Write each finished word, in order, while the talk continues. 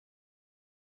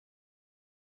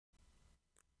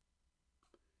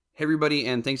Hey everybody,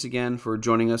 and thanks again for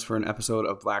joining us for an episode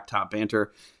of Blacktop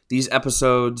Banter. These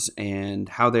episodes and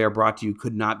how they are brought to you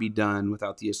could not be done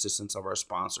without the assistance of our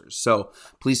sponsors. So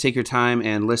please take your time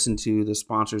and listen to the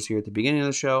sponsors here at the beginning of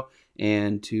the show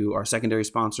and to our secondary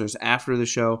sponsors after the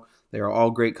show. They are all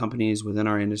great companies within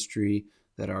our industry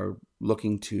that are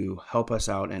looking to help us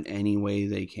out in any way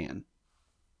they can.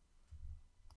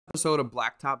 This episode of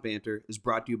Blacktop Banter is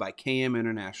brought to you by KM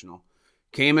International.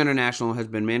 KM International has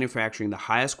been manufacturing the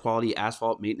highest quality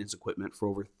asphalt maintenance equipment for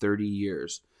over 30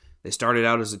 years. They started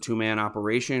out as a two-man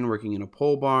operation working in a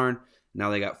pole barn. Now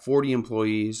they got 40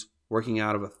 employees working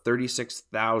out of a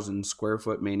 36,000 square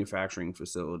foot manufacturing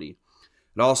facility.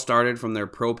 It all started from their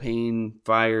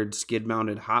propane-fired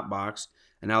skid-mounted hot box,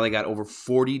 and now they got over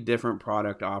 40 different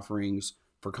product offerings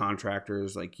for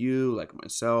contractors like you, like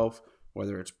myself,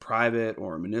 whether it's private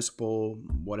or municipal,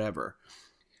 whatever.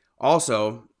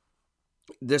 Also,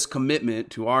 this commitment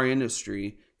to our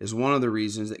industry is one of the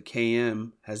reasons that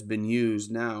KM has been used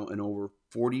now in over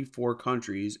 44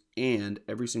 countries and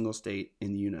every single state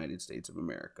in the United States of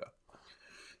America.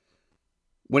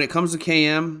 When it comes to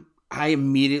KM, I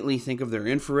immediately think of their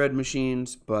infrared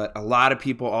machines, but a lot of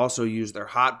people also use their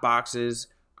hot boxes.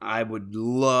 I would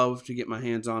love to get my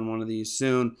hands on one of these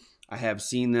soon. I have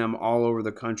seen them all over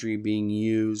the country being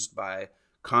used by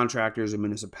contractors and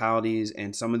municipalities,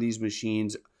 and some of these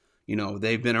machines,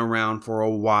 they've been around for a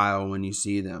while when you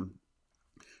see them.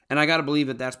 And I got to believe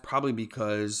that that's probably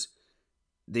because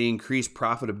they increase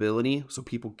profitability, so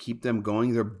people keep them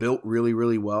going. They're built really,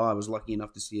 really well. I was lucky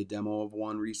enough to see a demo of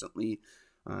one recently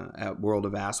at World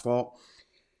of Asphalt.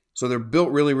 So they're built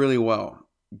really, really well.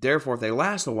 Therefore, if they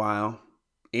last a while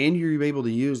and you're able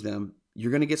to use them,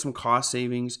 you're going to get some cost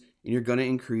savings and you're going to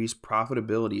increase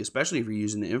profitability, especially if you're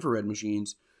using the infrared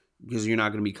machines, because you're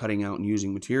not going to be cutting out and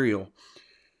using material.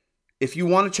 If you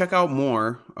want to check out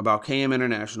more about KM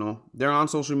International, they're on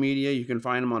social media. You can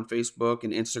find them on Facebook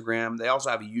and Instagram. They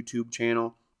also have a YouTube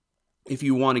channel. If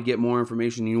you want to get more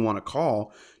information and you want to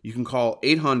call, you can call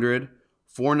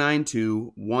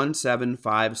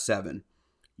 800-492-1757.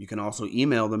 You can also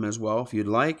email them as well if you'd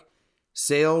like.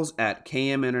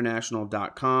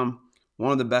 sales@kminternational.com.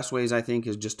 One of the best ways, I think,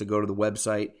 is just to go to the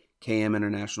website,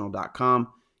 kminternational.com.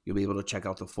 You'll be able to check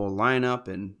out the full lineup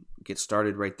and get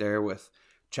started right there with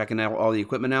checking out all the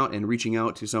equipment out and reaching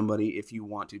out to somebody if you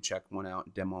want to check one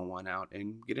out, demo one out,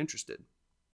 and get interested.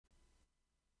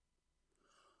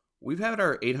 We've had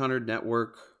our 800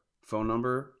 network phone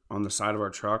number on the side of our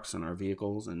trucks and our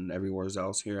vehicles and everywhere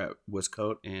else here at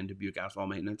Wiscote and Dubuque Asphalt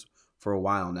Maintenance for a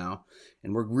while now.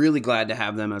 And we're really glad to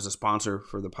have them as a sponsor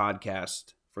for the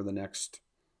podcast for the next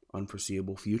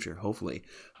unforeseeable future, hopefully.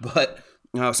 But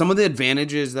some of the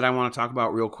advantages that I want to talk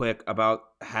about real quick about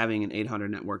having an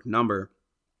 800 network number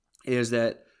is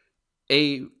that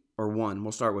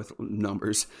we'll start with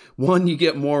numbers. One, you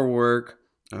get more work.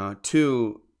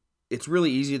 Two, it's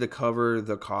really easy to cover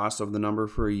the cost of the number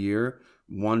for a year.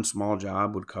 One small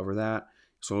job would cover that.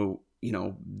 So,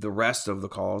 the rest of the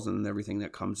calls and everything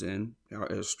that comes in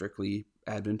is strictly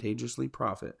advantageously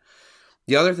profit.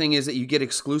 The other thing is that you get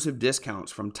exclusive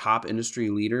discounts from top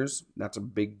industry leaders. That's a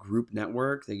big group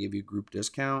network. They give you a group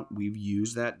discount. We've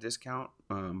used that discount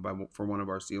for one of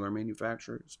our sealer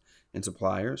manufacturers and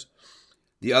suppliers.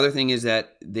 The other thing is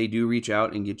that they do reach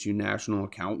out and get you national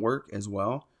account work as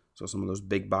well. So some of those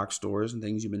big box stores and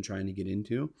things you've been trying to get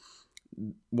into.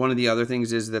 One of the other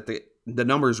things is that the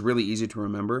number is really easy to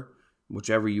remember.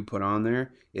 Whichever you put on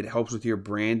there, it helps with your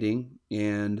branding,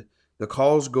 and the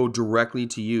calls go directly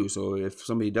to you. So if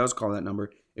somebody does call that number,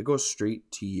 it goes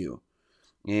straight to you.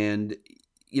 And,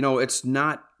 it's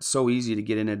not so easy to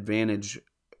get an advantage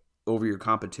over your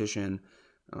competition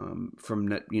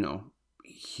from,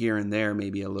 here and there,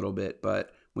 maybe a little bit. But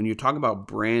when you talk about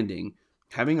branding,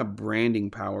 having a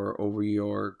branding power over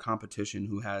your competition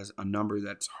who has a number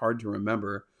that's hard to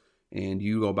remember, and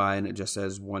you go by and it just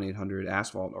says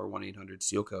 1-800-ASPHALT or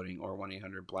 1-800-SEAL COATING or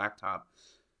 1-800-BLACKTOP,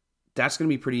 that's going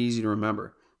to be pretty easy to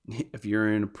remember. If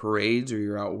you're in parades or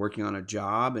you're out working on a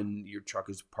job and your truck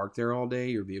is parked there all day,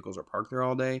 your vehicles are parked there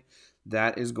all day,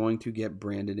 that is going to get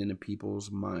branded into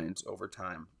people's minds over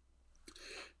time.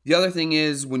 The other thing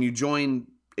is when you join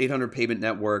 800 Pavement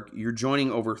Network, you're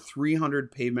joining over 300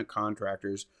 pavement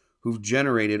contractors who've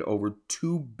generated over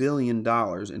 $2 billion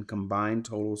in combined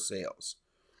total sales.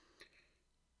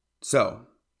 So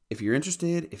if you're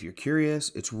interested, if you're curious,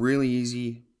 it's really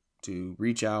easy to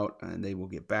reach out and they will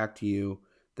get back to you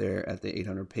there at the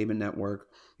 800 Pavement Network.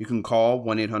 You can call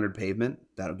 1-800-PAVEMENT.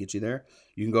 That'll get you there.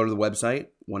 You can go to the website,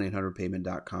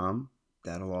 1-800-pavement.com.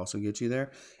 That'll also get you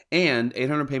there. And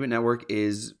 800 Pavement Network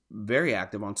is very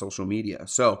active on social media.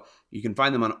 So you can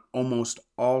find them on almost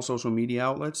all social media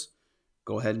outlets.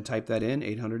 Go ahead and type that in,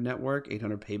 800 Network,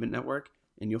 800 Pavement Network,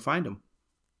 and you'll find them.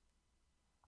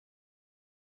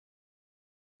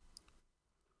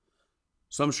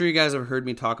 So I'm sure you guys have heard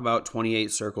me talk about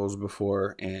 28 Circles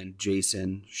before, and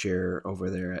Jason Share over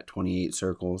there at 28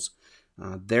 Circles.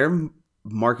 Their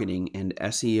marketing and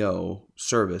SEO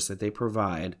service that they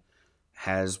provide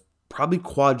has probably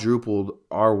quadrupled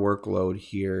our workload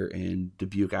here in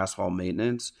Dubuque Asphalt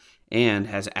Maintenance and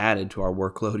has added to our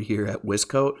workload here at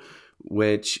Wiscoat,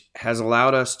 which has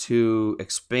allowed us to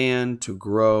expand, to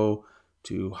grow,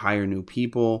 to hire new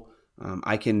people.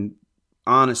 I can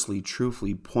honestly,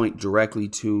 truthfully point directly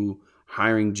to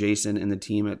hiring Jason and the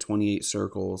team at 28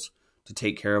 Circles to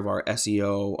take care of our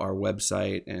SEO, our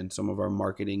website, and some of our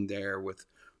marketing there with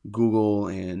Google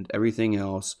and everything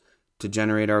else to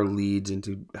generate our leads and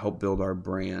to help build our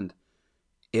brand.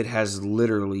 It has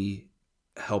literally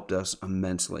helped us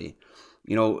immensely.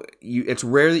 It's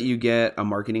rare that you get a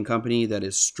marketing company that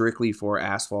is strictly for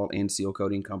asphalt and seal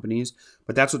coating companies,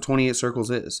 but that's what 28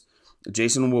 Circles is.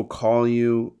 Jason will call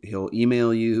you, he'll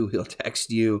email you, he'll text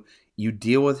you. You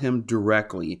deal with him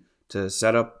directly to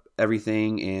set up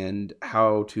everything and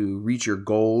how to reach your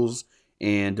goals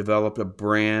and develop a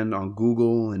brand on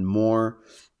Google and more.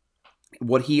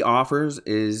 What he offers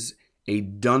is a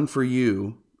done for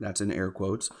you, that's in air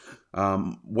quotes,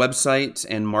 websites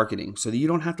and marketing so that you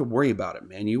don't have to worry about it,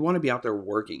 man. You want to be out there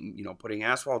working, putting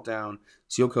asphalt down,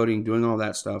 seal coating, doing all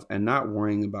that stuff, and not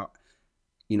worrying about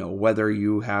whether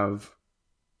you have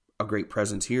a great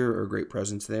presence here or a great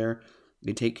presence there.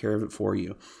 They take care of it for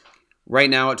you. Right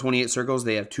now at 28 Circles,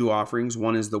 they have two offerings.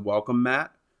 One is the welcome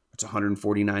mat. It's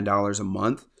 $149 a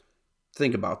month.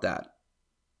 Think about that.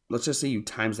 Let's just say you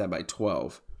times that by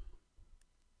 12.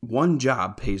 One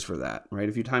job pays for that, right?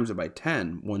 If you times it by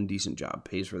 10, one decent job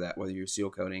pays for that, whether you're seal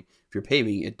coating. If you're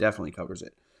paving, it definitely covers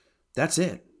it. That's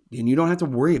it. And you don't have to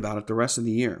worry about it the rest of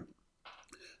the year.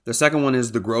 The second one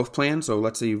is the growth plan. So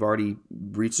let's say you've already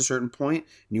reached a certain point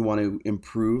and you want to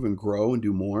improve and grow and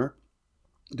do more.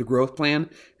 The growth plan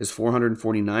is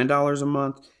 $449 a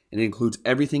month, and it includes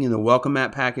everything in the welcome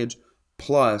mat package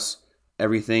plus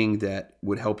everything that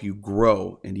would help you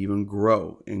grow and even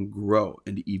grow and grow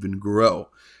and even grow.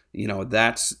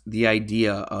 That's the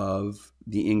idea of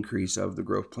the increase of the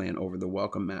growth plan over the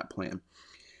welcome mat plan.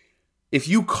 If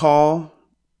you call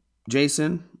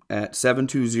Jason at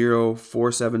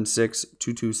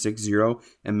 720-476-2260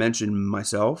 and mention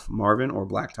myself, Marvin, or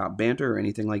Blacktop Banter or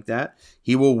anything like that,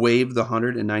 he will waive the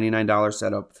 $199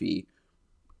 setup fee.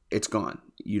 It's gone.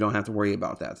 You don't have to worry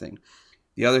about that thing.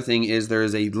 The other thing is there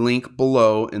is a link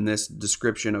below in this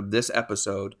description of this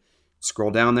episode.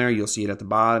 Scroll down there. You'll see it at the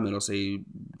bottom. It'll say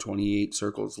 28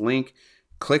 Circles link.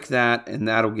 Click that, and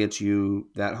that'll get you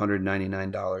that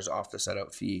 $199 off the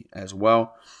setup fee as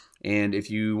well. And if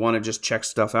you want to just check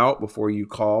stuff out before you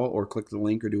call or click the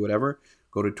link or do whatever,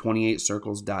 go to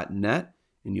 28circles.net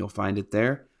and you'll find it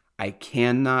there. I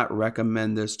cannot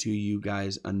recommend this to you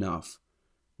guys enough.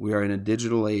 We are in a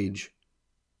digital age.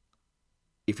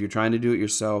 If you're trying to do it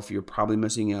yourself, you're probably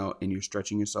missing out and you're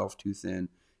stretching yourself too thin.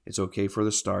 It's okay for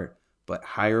the start, but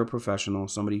hire a professional,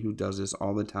 somebody who does this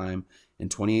all the time.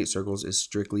 And 28 Circles is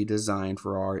strictly designed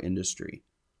for our industry.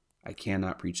 I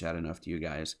cannot preach that enough to you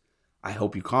guys. I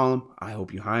hope you call them, I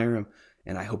hope you hire them,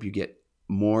 and I hope you get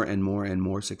more and more and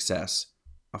more success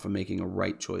off of making a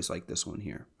right choice like this one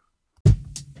here.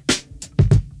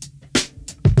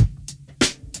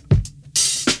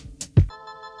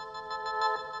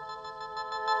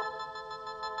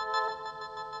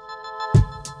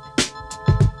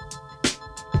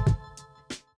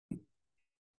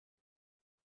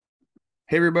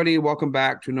 Hey everybody, welcome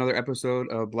back to another episode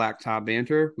of Blacktop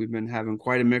Banter. We've been having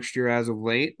quite a mixture as of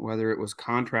late, whether it was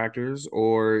contractors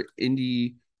or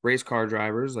indie race car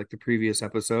drivers like the previous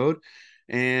episode.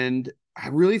 And I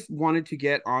really wanted to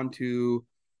get onto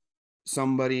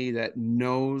somebody that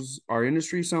knows our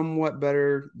industry somewhat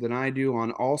better than I do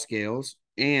on all scales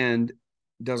and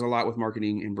does a lot with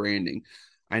marketing and branding.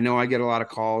 I know I get a lot of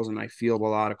calls and I field a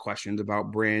lot of questions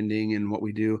about branding and what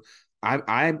we do.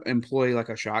 I employ like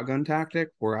a shotgun tactic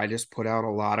where I just put out a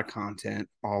lot of content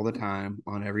all the time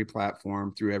on every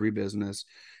platform through every business.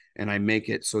 And I make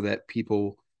it so that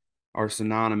people are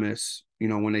synonymous.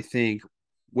 When they think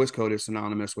Wiscoat is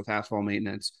synonymous with asphalt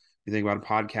maintenance, you think about a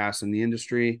podcast in the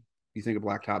industry, you think of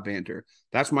Blacktop Banter.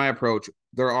 That's my approach.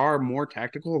 There are more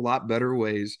tactical, a lot better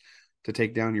ways to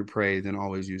take down your prey than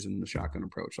always using the shotgun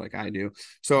approach like I do.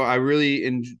 So I really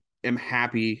am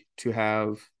happy to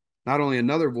have not only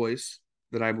another voice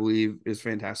that I believe is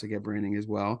fantastic at branding as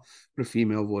well, but a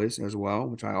female voice as well,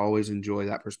 which I always enjoy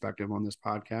that perspective on this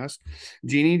podcast.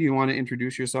 Jeannie, do you want to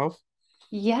introduce yourself?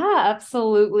 Yeah,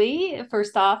 absolutely.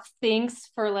 First off, thanks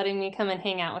for letting me come and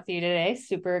hang out with you today.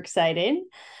 Super excited.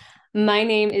 My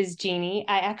name is Jeannie.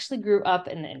 I actually grew up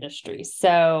in the industry.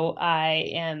 So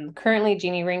I am currently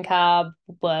Jeannie Ringcob,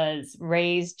 was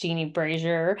raised Jeannie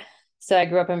Brazier. So I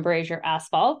grew up in Brazier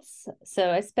Asphalts.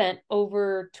 So I spent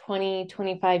over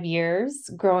 25 years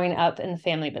growing up in the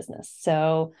family business.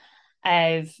 So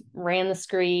I've ran the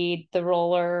screed, the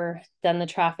roller, done the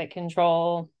traffic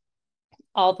control,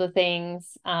 all the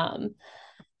things.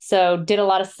 So did a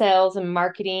lot of sales and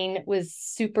marketing, was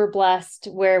super blessed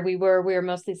where we were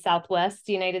mostly Southwest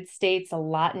United States, a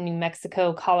lot in New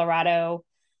Mexico, Colorado.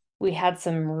 We had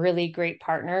some really great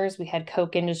partners. We had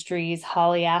Koch Industries,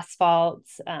 Holly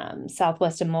Asphalts,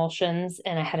 Southwest Emulsions,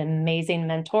 and I had amazing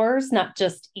mentors, not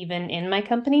just even in my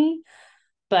company,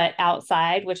 but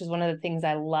outside, which is one of the things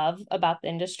I love about the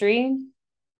industry.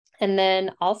 And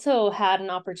then also had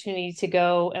an opportunity to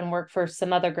go and work for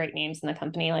some other great names in the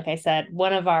company. Like I said,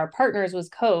 one of our partners was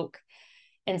Koch.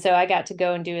 And so I got to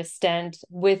go and do a stint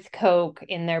with Koch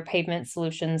in their pavement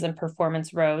solutions and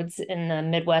performance roads in the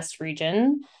Midwest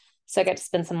region. So I got to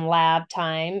spend some lab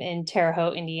time in Terre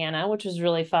Haute, Indiana, which was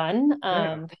really fun.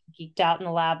 Yeah. Geeked out in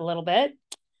the lab a little bit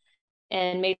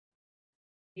and made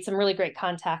some really great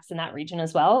contacts in that region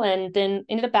as well. And then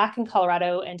ended up back in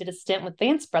Colorado and did a stint with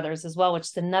Vance Brothers as well, which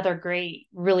is another great,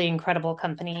 really incredible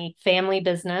company, family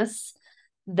business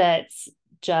that's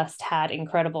just had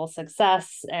incredible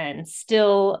success, and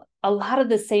still a lot of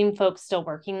the same folks still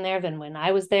working there than when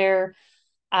I was there.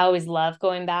 I always love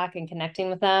going back and connecting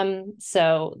with them.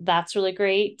 So that's really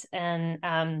great.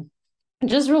 And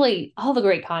just really all the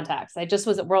great contacts. I just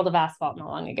was at World of Asphalt not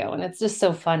long ago, and it's just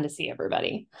so fun to see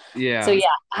everybody. So Yeah.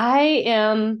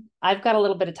 yeah, I've got a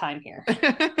little bit of time here.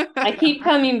 I keep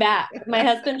coming back. My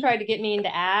husband tried to get me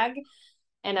into ag,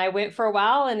 and I went for a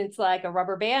while, and it's like a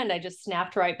rubber band. I just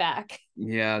snapped right back.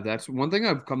 Yeah, that's one thing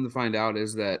I've come to find out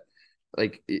is that,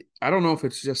 like, I don't know if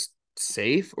it's just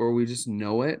safe or we just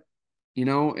know it,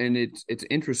 and it's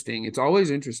interesting. It's always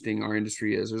interesting, our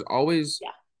industry is. There's always Yeah,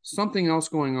 something else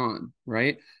going on,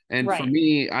 right? And for right,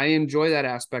 me, I enjoy that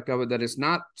aspect of it, that it's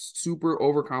not super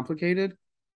overcomplicated,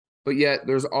 but yet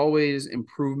there's always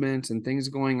improvements and things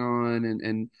going on.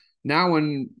 And now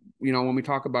when we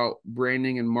talk about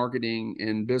branding and marketing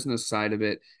and business side of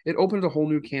it, it opens a whole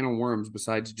new can of worms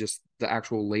besides just the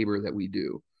actual labor that we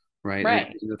do, right? And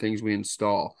right, the things we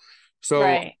install. So,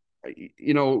 right.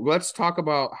 let's talk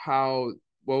about how,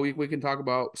 well, we can talk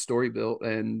about story built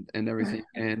and everything,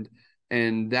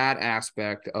 and that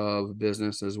aspect of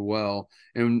business as well.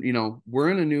 And we're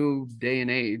in a new day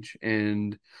and age,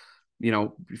 and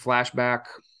flashback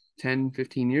 10,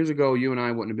 15 years ago, you and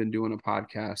I wouldn't have been doing a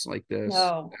podcast like this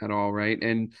No, at all, right?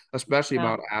 And especially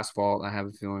about no, asphalt, I have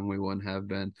a feeling we wouldn't have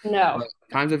been. no. But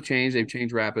times have changed, they've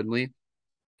changed rapidly.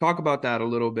 Talk about that a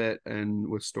little bit, and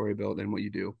with story build and what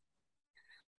you do.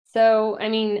 So, I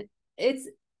mean, it's,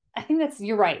 I think that's,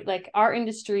 you're right. Like our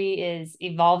industry is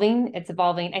evolving. It's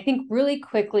evolving, I think, really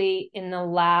quickly in the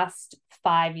last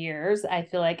 5 years. I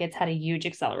feel like it's had a huge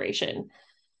acceleration.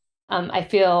 I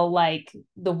feel like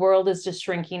the world is just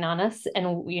shrinking on us,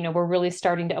 and we're really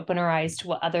starting to open our eyes to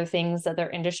what other things other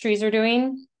industries are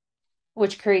doing,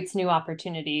 which creates new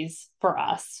opportunities for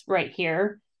us right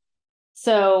here.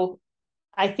 So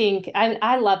I think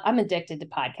I'm addicted to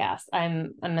podcasts.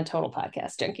 I'm a total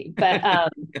podcast junkie. But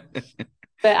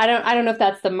I don't know if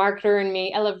that's the marketer in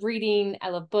me. I love reading, I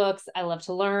love books, I love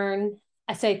to learn.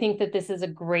 So I think that this is a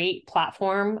great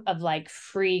platform of like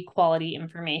free quality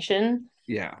information.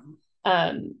 Yeah.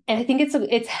 And I think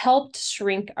it's helped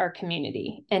shrink our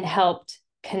community and helped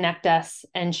connect us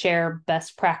and share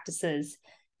best practices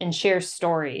and share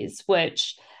stories,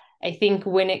 which I think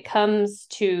when it comes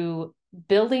to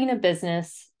building a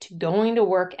business, to going to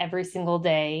work every single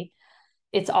day,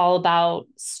 it's all about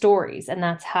stories. And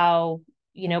that's how,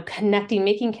 connecting,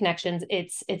 making connections.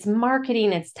 It's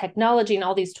marketing, it's technology and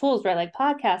all these tools, right? Like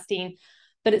podcasting,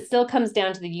 but it still comes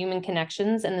down to the human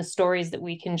connections and the stories that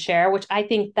we can share, which I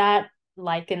think that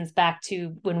likens back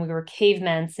to when we were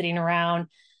cavemen sitting around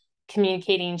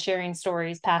communicating, sharing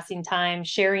stories, passing time,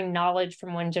 sharing knowledge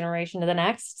from one generation to the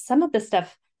next. Some of this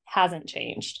stuff hasn't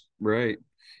changed. Right.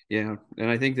 Yeah. And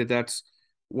I think that that's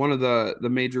one of the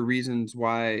major reasons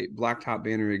why Blacktop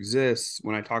Banner exists.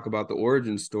 When I talk about the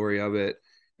origin story of it,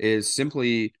 is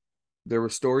simply there were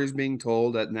stories being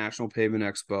told at National Pavement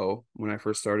Expo when I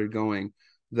first started going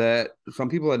that some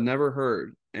people had never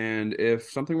heard. And if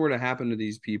something were to happen to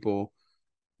these people,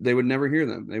 they would never hear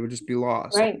them. They would just be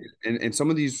lost. Right. And some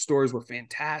of these stories were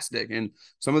fantastic. And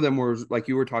some of them were, like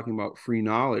you were talking about, free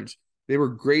knowledge. They were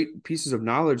great pieces of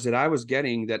knowledge that I was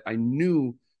getting that I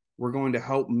knew were going to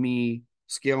help me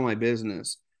scale my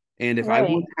business. And if I would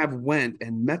Right. have went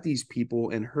and met these people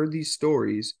and heard these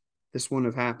stories, this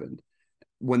wouldn't have happened.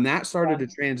 When that started Yeah.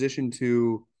 to transition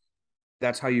to,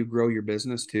 that's how you grow your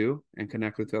business too and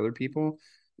connect with other people.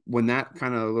 When that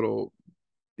kind of little,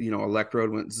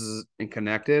 electrode went zzz and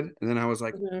connected, and then I was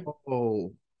like,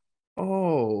 Mhm.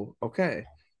 oh, okay.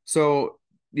 So,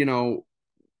 you know,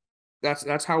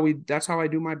 that's how I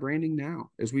do my branding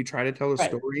now, is we try to tell a Right.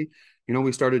 story.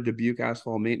 We started Dubuque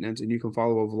Asphalt Maintenance, and you can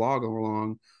follow a vlog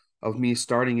along of me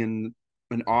starting in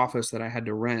an office that I had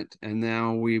to rent, and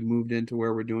now we moved into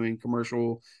where we're doing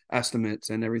commercial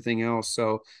estimates and everything else.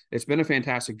 So it's been a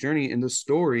fantastic journey, and the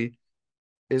story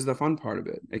is the fun part of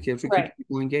it. It keeps Right.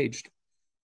 people engaged.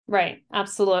 Right.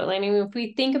 Absolutely. I mean, if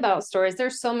we think about stories,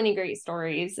 there's so many great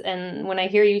stories. And when I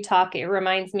hear you talk, it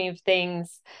reminds me of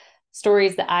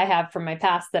stories that I have from my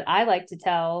past that I like to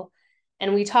tell.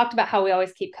 And we talked about how we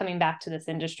always keep coming back to this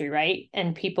industry, right?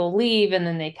 And people leave and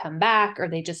then they come back, or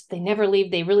they never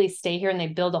leave. They really stay here and they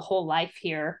build a whole life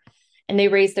here and they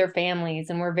raise their families.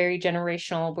 And we're very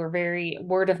generational. We're very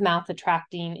word of mouth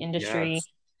attracting industry. Yes.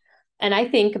 And I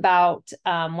think about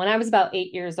when I was about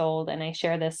 8 years old, and I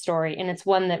share this story, and it's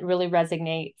one that really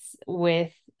resonates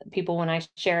with people when I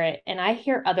share it. And I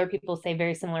hear other people say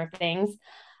very similar things.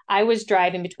 I was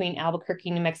driving between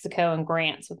Albuquerque, New Mexico, and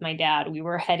Grants with my dad. We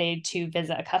were headed to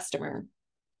visit a customer.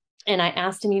 And I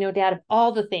asked him, Dad, of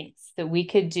all the things that we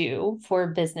could do for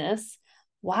business,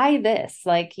 why this?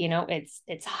 Like,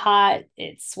 it's hot,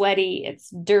 it's sweaty, it's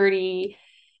dirty,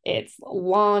 it's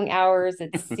long hours,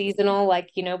 it's seasonal.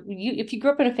 Like, if you grew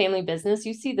up in a family business,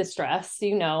 you see the stress.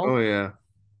 Oh yeah.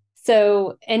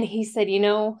 So, and he said,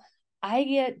 I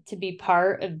get to be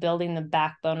part of building the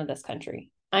backbone of this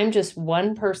country. I'm just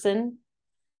one person,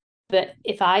 but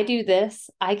if I do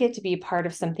this, I get to be a part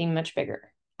of something much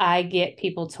bigger. I get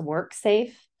people to work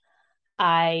safe.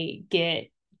 I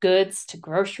get goods to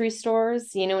grocery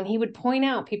stores, and he would point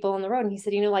out people on the road. And he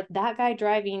said, like that guy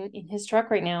driving in his truck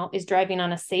right now is driving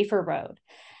on a safer road,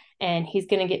 and he's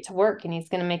going to get to work and he's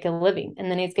going to make a living.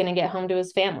 And then he's going to get home to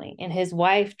his family. And his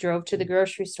wife drove to the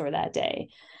grocery store that day,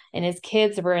 and his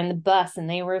kids were in the bus and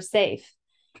they were safe,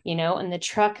 and the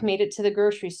truck made it to the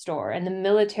grocery store and the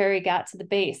military got to the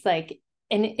base. Like,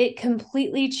 and it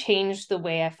completely changed the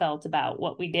way I felt about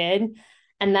what we did.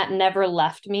 And that never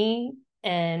left me.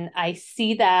 And I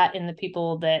see that in the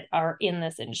people that are in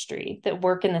this industry, that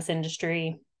work in this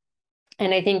industry.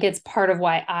 And I think it's part of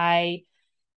why I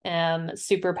am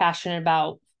super passionate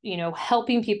about,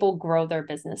 helping people grow their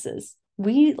businesses.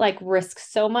 We like risk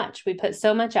so much. We put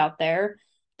so much out there.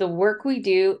 The work we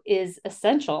do is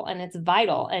essential and it's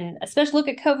vital. And especially look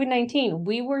at COVID-19.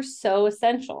 We were so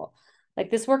essential.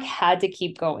 Like this work had to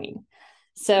keep going.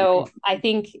 So I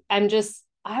think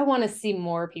I want to see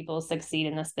more people succeed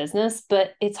in this business,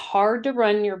 but it's hard to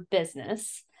run your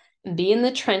business and be in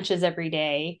the trenches every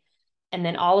day. And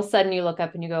then all of a sudden you look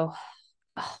up and you go,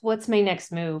 oh, what's my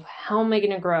next move? How am I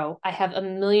going to grow? I have a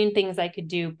million things I could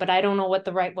do, but I don't know what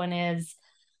the right one is.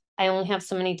 I only have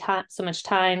so much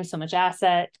time, so much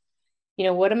asset.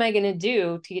 What am I going to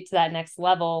do to get to that next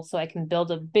level so I can build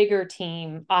a bigger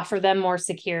team, offer them more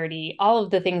security, all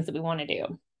of the things that we want to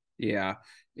do. Yeah.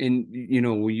 And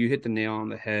you hit the nail on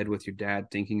the head with your dad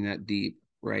thinking that deep,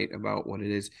 right, about what it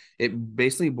is. It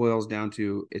basically boils down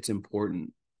to, it's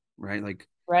important, right? Like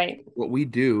Right. what we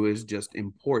do is just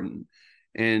important.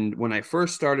 And when I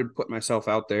first started putting myself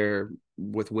out there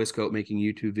with Wiscoat, making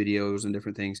YouTube videos and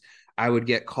different things, I would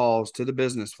get calls to the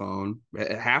business phone.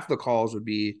 Half the calls would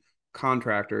be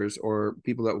contractors or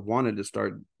people that wanted to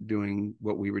start doing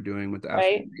what we were doing with the asphalt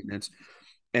Right. maintenance,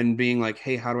 and being like,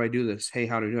 hey, how do I do this? Hey,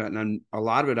 how to do it? And then a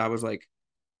lot of it, I was like,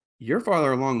 you're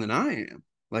farther along than I am.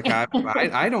 Like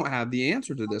I don't have the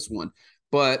answer to this one,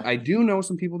 but I do know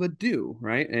some people that do,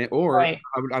 right? Or Right.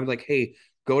 I would like, hey,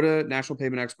 go to National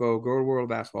Pavement Expo, go to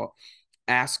World of Asphalt,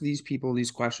 ask these people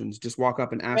these questions. Just walk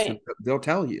up and ask them. Right. They'll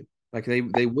tell you. Like they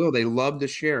will. They love to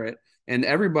share it, and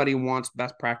everybody wants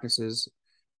best practices.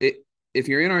 It If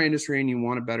you're in our industry and you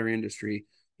want a better industry,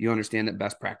 you understand that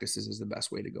best practices is the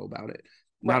best way to go about it.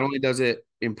 Not Right. only does it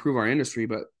improve our industry,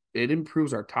 but it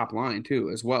improves our top line too,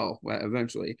 as well,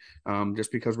 eventually,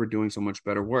 just because we're doing so much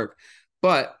better work.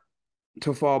 But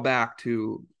to fall back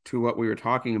to what we were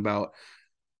talking about,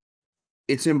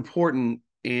 it's important.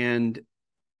 And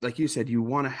like you said, you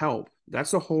want to help.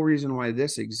 That's the whole reason why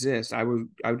this exists. I would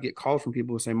get calls from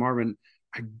people who say, Marvin,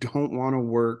 I don't want to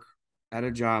work at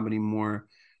a job anymore.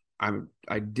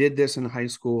 I did this in high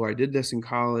school. I did this in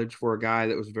college for a guy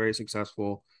that was very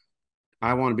successful.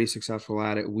 I want to be successful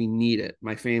at it. We need it.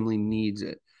 My family needs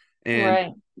it.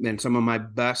 And Right. some of my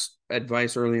best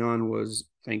advice early on was,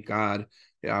 thank God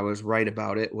I was right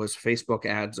about it, was Facebook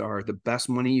ads are the best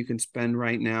money you can spend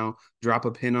right now. Drop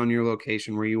a pin on your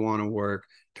location where you want to work,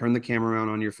 turn the camera around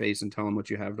on your face and tell them what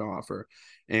you have to offer.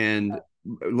 And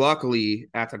luckily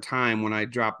at the time when I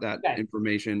dropped that Okay.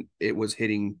 information, it was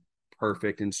hitting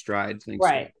perfect in stride thanks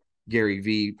to Right. Gary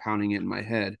Vee pounding it in my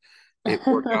head. It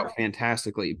worked out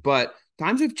fantastically. But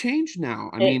times have changed now.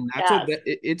 I It mean, has.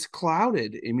 it's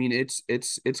clouded. I mean, it's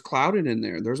clouded in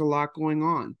there. There's a lot going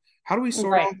on. How do we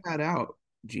sort Right. all that out,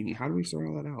 Jeannie? How do we sort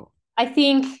all that out? I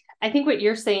think I think what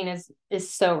you're saying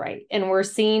is so right. And we're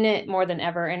seeing it more than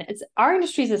ever. And it's our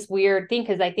industry is this weird thing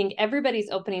because I think everybody's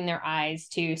opening their eyes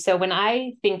to. So when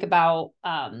I think about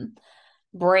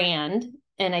brand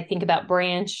and I think about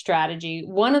brand strategy,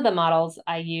 one of the models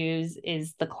I use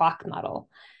is the clock model.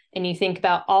 And you think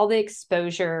about all the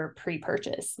exposure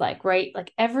pre-purchase, like, right?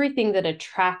 Like everything that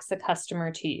attracts a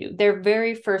customer to you, their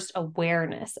very first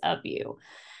awareness of you.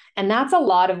 And that's a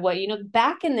lot of what,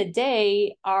 back in the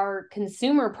day, our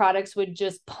consumer products would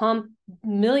just pump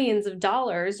millions of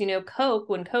dollars. Coke,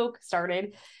 when Coke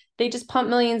started, they just pump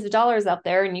millions of dollars out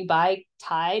there and you buy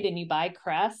Tide and you buy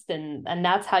Crest and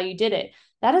that's how you did it.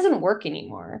 That doesn't work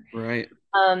anymore. Right.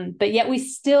 But yet we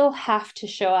still have to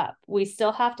show up. We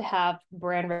still have to have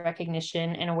brand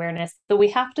recognition and awareness, but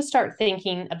we have to start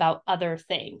thinking about other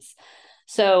things.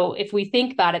 So if we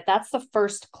think about it, that's the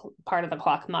first part of the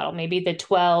clock model, maybe the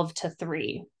 12 to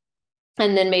 3,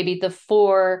 and then maybe the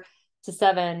 4 to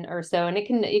 7 or so. And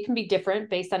it can be different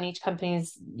based on each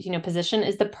company's, position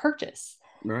is the purchase.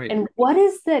 Right. And what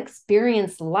is the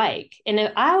experience like? And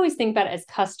I always think about it as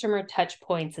customer touch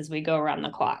points as we go around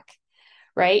the clock,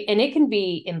 right? And it can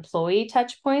be employee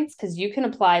touch points because you can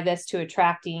apply this to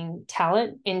attracting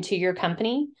talent into your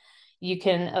company. You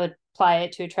can apply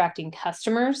it to attracting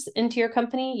customers into your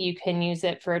company. You can use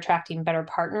it for attracting better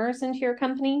partners into your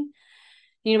company.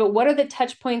 But what are the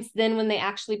touch points then when they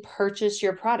actually purchase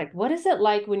your product? What is it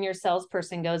like when your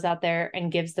salesperson goes out there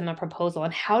and gives them a proposal?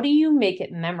 And how do you make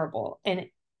it memorable and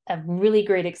a really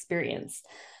great experience?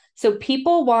 So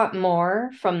people want more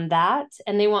from that,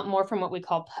 and they want more from what we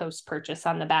call post-purchase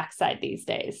on the backside these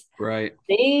days. Right.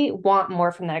 They want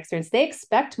more from that experience. They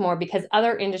expect more because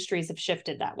other industries have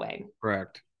shifted that way.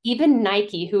 Correct. Even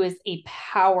Nike, who is a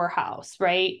powerhouse,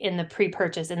 right, in the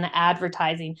pre-purchase, in the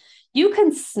advertising, you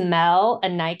can smell a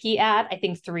Nike ad, I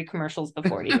think 3 commercials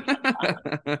before you.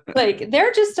 Like,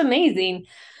 they're just amazing.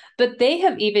 But they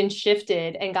have even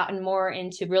shifted and gotten more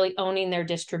into really owning their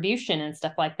distribution and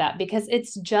stuff like that because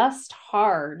it's just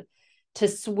hard to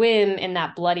swim in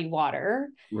that bloody water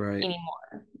Right.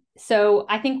 anymore. So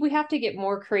I think we have to get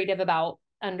more creative about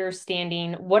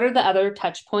understanding what are the other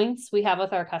touch points we have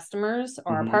with our customers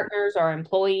or our partners or our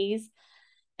employees.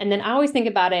 And then I always think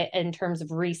about it in terms of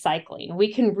recycling.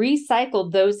 We can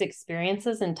recycle those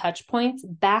experiences and touch points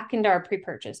back into our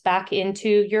pre-purchase, back into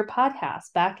your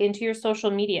podcast, back into your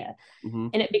social media.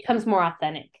 And it becomes more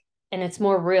authentic and it's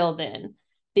more real then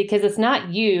because it's not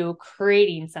you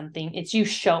creating something, it's you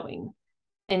showing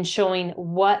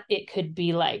what it could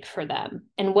be like for them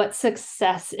and what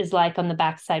success is like on the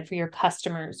backside for your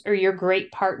customers or your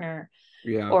great partner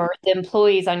or the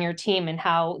employees on your team and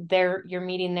how you're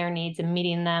meeting their needs and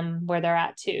meeting them where they're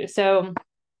at too. So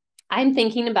I'm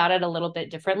thinking about it a little bit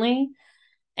differently.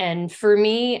 And for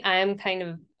me, I'm kind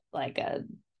of like a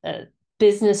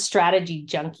business strategy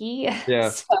junkie. Yeah.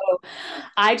 So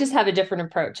I just have a different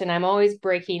approach and I'm always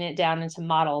breaking it down into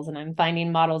models and I'm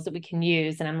finding models that we can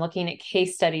use and I'm looking at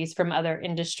case studies from other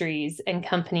industries and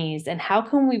companies and how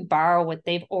can we borrow what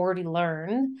they've already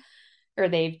learned or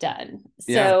they've done.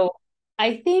 So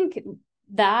I think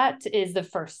that is the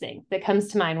first thing that comes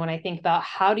to mind when I think about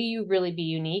how do you really be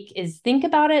unique is think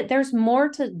about it. There's more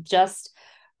to just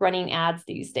running ads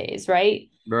these days, right?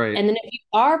 Right. And then if you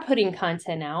are putting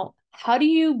content out, how do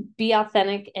you be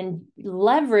authentic and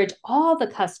leverage all the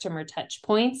customer touch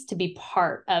points to be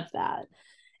part of that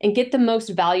and get the most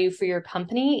value for your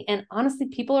company? And honestly,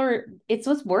 it's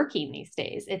what's working these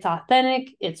days. It's authentic,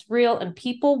 it's real, and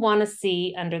people want to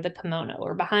see under the kimono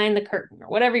or behind the curtain or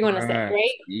whatever you want to say, right?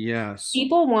 Yes.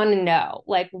 People want to know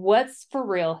like what's for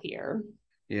real here.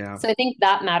 Yeah. So I think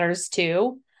that matters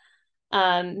too.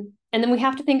 And then we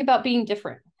have to think about being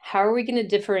different. How are we going to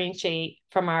differentiate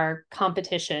from our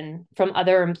competition, from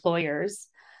other employers?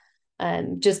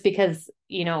 Just because,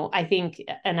 I think,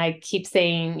 and I keep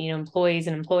saying, employees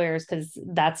and employers, because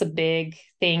that's a big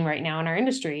thing right now in our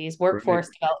industry is workforce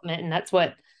development. And that's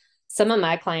what some of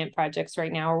my client projects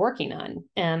right now are working on,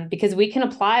 because we can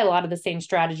apply a lot of the same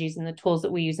strategies and the tools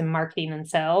that we use in marketing and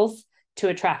sales to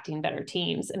attracting better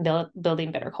teams and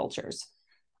building better cultures.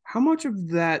 How much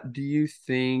of that do you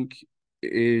think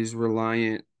is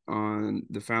reliant on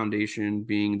the foundation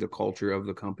being the culture of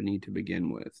the company to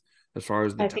begin with, as far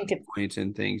as the I touch think it's points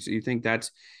and things? Do you think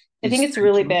that's I think it's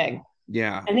really essential? big.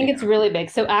 Yeah, I think it's yeah. really big.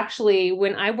 So actually,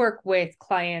 when I work with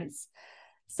clients,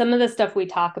 some of the stuff we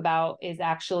talk about is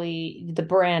actually the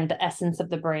brand, the essence of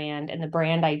the brand and the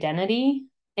brand identity.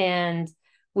 And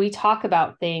we talk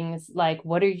about things like,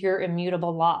 what are your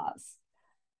immutable laws?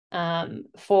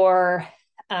 For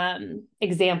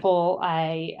example,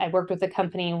 I worked with a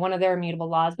company, one of their immutable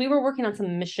laws. We were working on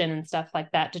some mission and stuff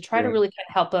like that to try to Yeah. really kind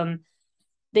of help them.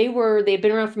 They've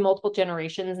been around for multiple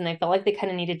generations, and they felt like they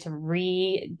kind of needed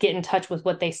to get in touch with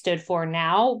what they stood for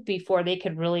now before they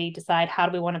could really decide how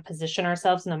do we want to position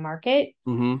ourselves in the market.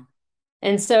 Mm-hmm.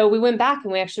 And so we went back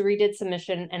and we actually redid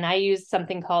submission, and I used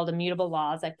something called immutable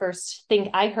laws. I first think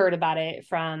I heard about it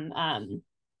from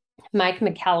Mike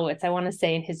Michalowicz, I want to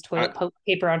say, in his toilet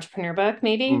paper entrepreneur book,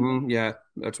 maybe. Yeah,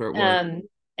 that's where it was. Um,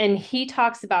 and he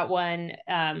talks about one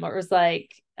where it was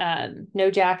like,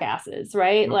 no jackasses,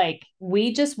 right? Yep. Like,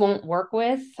 we just won't work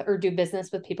with or do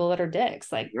business with people that are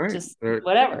dicks, like Right. just I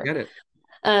whatever. get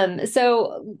it.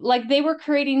 So like they were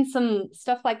creating some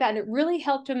stuff like that, and it really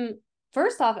helped him.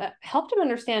 First off, it helped him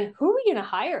understand, who are we going to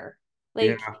hire?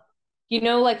 Yeah. Like,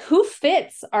 like, who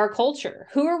fits our culture?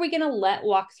 Who are we going to let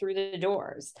walk through the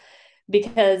doors?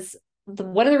 Because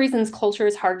one of the reasons culture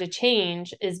is hard to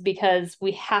change is because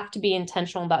we have to be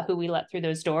intentional about who we let through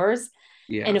those doors.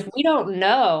 And Yeah. if we don't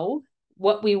know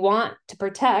what we want to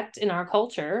protect in our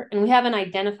culture, and we haven't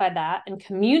identified that and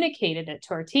communicated it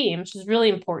to our team, which is really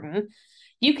important,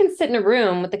 you can sit in a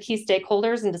room with the key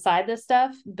stakeholders and decide this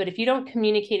stuff. But if you don't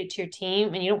communicate it to your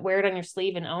team and you don't wear it on your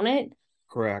sleeve and own it,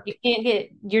 Correct.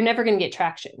 you're never going to get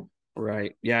traction.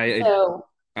 Right. Yeah. So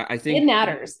I it think,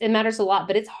 matters. It matters a lot,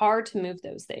 but it's hard to move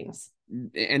those things.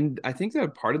 and I think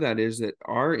that part of that is that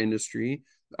our industry,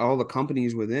 all the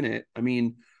companies within it, I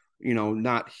mean,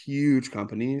 not huge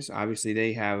companies. Obviously,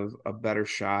 they have a better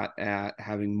shot at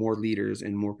having more leaders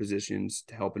in more positions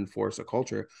to help enforce a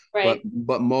culture. But Right.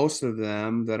 but most of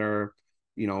them that are,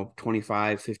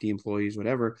 25, 50 employees,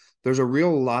 whatever, there's a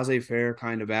real laissez-faire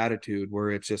kind of attitude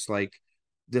where it's just like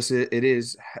this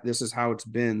is how it's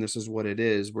been. This is what it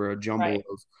is. We're a jumble Right.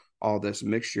 of all this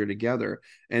mixture together.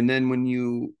 And then when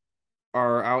you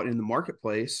are out in the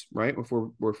marketplace, right? If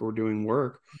we're doing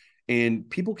work, and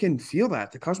people can feel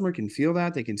that, the customer can feel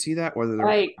that, they can see that, whether they're a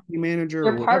Right. company manager or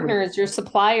Your whatever. partners, your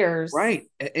suppliers, Right.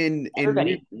 And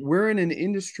everybody. we're in an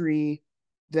industry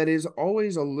that is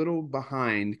always a little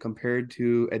behind compared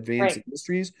to advanced Right.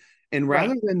 industries. And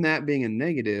rather Right. than that being a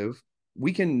negative,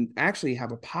 we can actually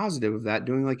have a positive of that,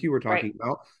 doing like you were talking Right.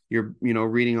 about. You're,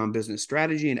 reading on business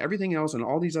strategy and everything else, and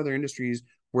all these other industries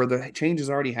where the changes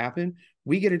already happen.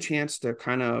 We get a chance to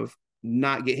kind of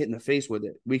not get hit in the face with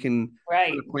it. We can kind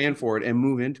Right. of plan for it and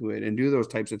move into it and do those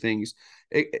types of things.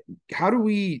 How do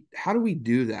we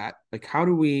do that? Like, how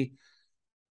do we,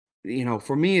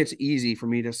 for me, it's easy for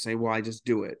me to say, well, I just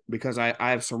do it because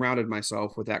I've surrounded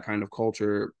myself with that kind of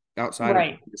culture outside of the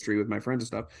Right. industry with my friends and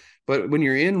stuff. But when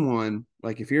you're in one,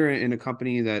 like if you're in a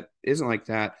company that isn't like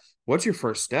that, what's your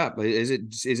first step? Is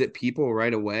it people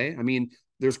right away? I mean,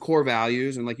 there's core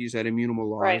values and, like you said, immutable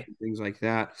laws Right. and things like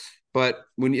that. But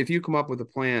if you come up with a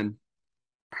plan,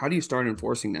 how do you start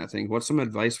enforcing that thing? What's some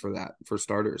advice for that, for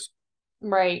starters?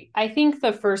 Right. I think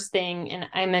the first thing, and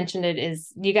I mentioned it,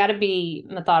 is you got to be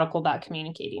methodical about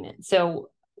communicating it. So,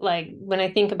 like, when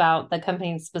I think about the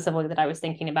company specifically that I was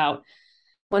thinking about,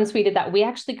 once we did that, we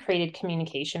actually created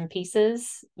communication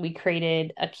pieces. We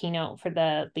created a keynote for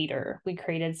the leader. We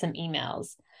created some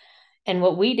emails. And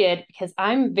what we did, because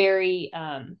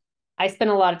I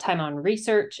spend a lot of time on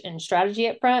research and strategy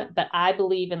up front, but I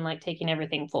believe in like taking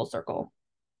everything full circle.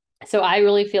 So I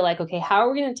really feel like, okay, how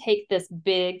are we going to take this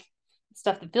big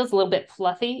stuff that feels a little bit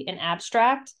fluffy and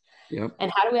abstract, Yep.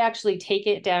 and how do we actually take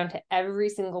it down to every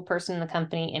single person in the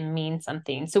company and mean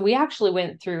something? So we actually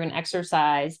went through an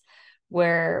exercise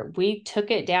where we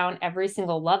took it down every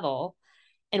single level,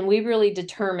 and we really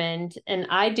determined, and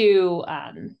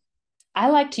I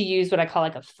like to use what I call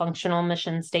like a functional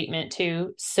mission statement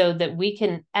too, so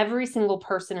that every single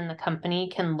person in the company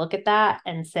can look at that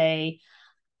and say,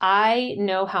 I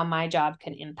know how my job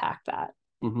can impact that.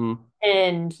 Mm-hmm.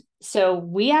 And so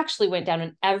we actually went down,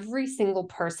 and every single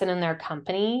person in their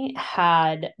company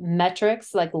had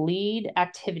metrics, like lead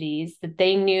activities that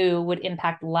they knew would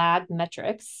impact lag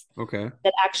metrics Okay.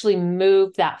 that actually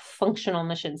moved that functional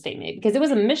mission statement, because it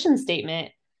was a mission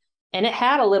statement, And it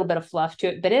had a little bit of fluff to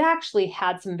it, but it actually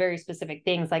had some very specific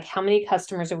things like how many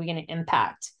customers are we going to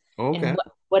impact and Okay.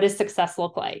 what does success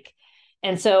look like?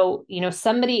 And so,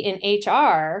 somebody in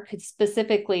HR could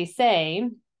specifically say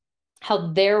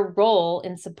how their role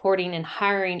in supporting and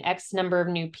hiring X number of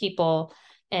new people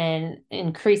and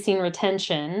increasing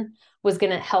retention was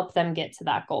going to help them get to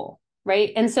that goal.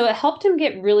 Right. And so it helped him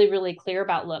get really, really clear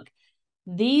about, look,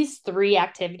 these 3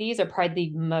 activities are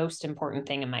probably the most important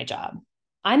thing in my job.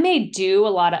 I may do a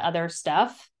lot of other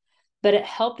stuff, but it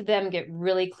helped them get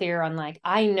really clear on like,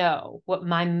 I know what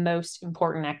my most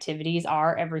important activities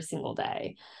are every single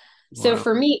day. So Wow.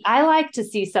 for me, I like to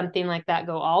see something like that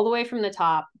go all the way from the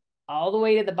top, all the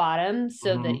way to the bottom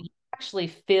so that Mhm. you actually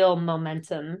feel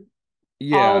momentum all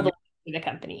Yeah. the way through the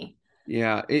company.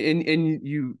 Yeah. And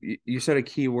you said a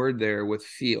key word there with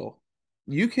feel.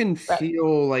 You can Right.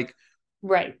 feel like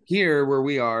Right. here where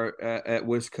we are at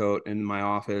Wiscote in my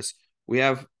office, we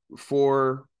have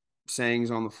 4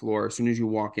 sayings on the floor as soon as you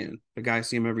walk in. The guys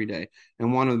see them every day.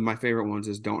 And one of my favorite ones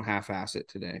is don't half-ass it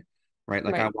today. Right.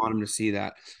 Like I Right. want them to see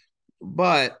that.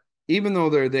 But even though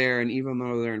they're there and even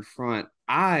though they're in front,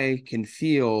 I can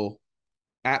feel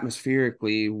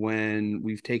atmospherically when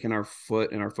we've taken our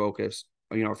foot and our focus,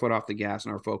 our foot off the gas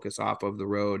and our focus off of the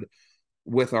road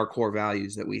with our core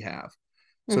values that we have.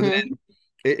 So then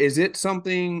Mm-hmm. is it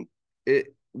something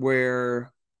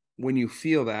where when you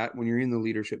feel that, when you're in the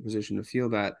leadership position to feel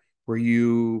that, where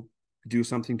you do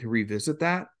something to revisit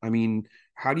that? I mean,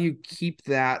 how do you keep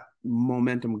that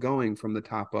momentum going from the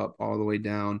top up all the way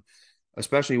down,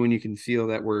 especially when you can feel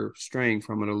that we're straying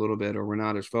from it a little bit or we're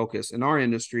not as focused in our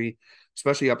industry,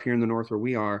 especially up here in the north where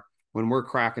we are, when we're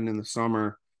cracking in the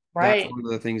summer, that's Right. one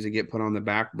of the things that get put on the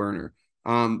back burner.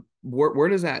 Where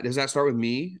does that start with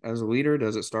me as a leader?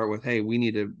 Does it start with, hey, we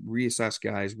need to reassess,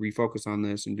 guys, refocus on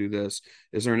this and do this?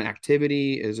 Is there an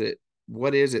activity?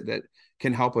 What is it that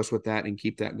can help us with that and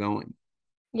keep that going?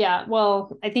 Yeah,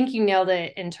 well, I think you nailed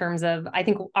it in terms of, I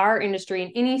think our industry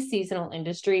and any seasonal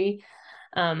industry,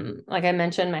 like I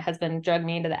mentioned, my husband drugged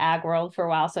me into the ag world for a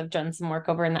while. So I've done some work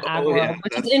over in the ag Oh yeah, world,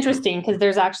 which is that's true. interesting because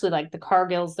there's actually like the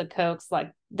Cargills, the Cokes,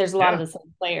 like there's a lot of Yeah. the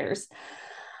same players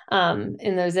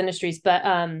in those industries. But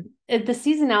the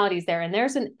seasonality is there, and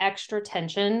there's an extra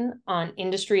tension on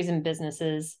industries and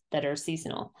businesses that are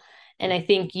seasonal. And I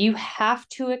think you have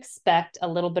to expect a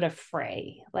little bit of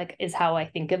fray, like is how I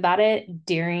think about it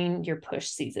during your push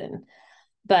season.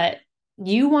 But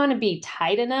you want to be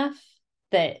tight enough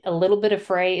that a little bit of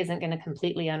fray isn't going to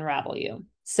completely unravel you.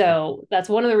 So that's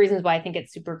one of the reasons why I think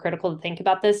it's super critical to think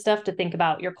about this stuff, to think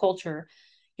about your culture,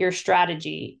 your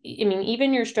strategy. I mean,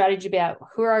 even your strategy about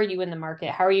who are you in the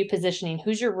market? How are you positioning?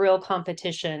 Who's your real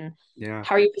competition? Yeah.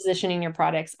 How are you positioning your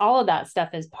products? All of that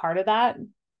stuff is part of that.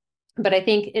 But I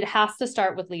think it has to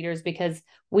start with leaders because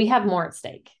we have more at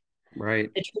stake.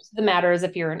 Right. The truth of the matter is,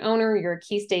 if you're an owner, you're a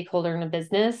key stakeholder in a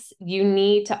business, you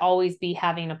need to always be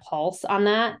having a pulse on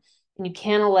that. And you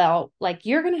can't allow, like,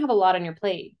 you're going to have a lot on your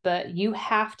plate, but you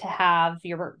have to have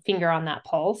your finger on that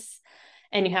pulse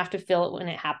and you have to feel it when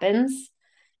it happens.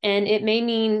 And it may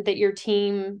mean that your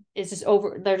team is just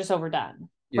they're just overdone,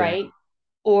 Yeah. right?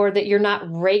 Or that you're not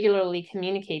regularly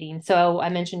communicating. So I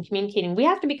mentioned communicating. We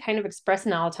have to be kind of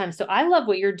expressing all the time. So I love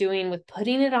what you're doing with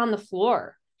putting it on the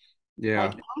floor. Yeah.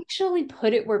 Like actually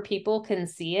put it where people can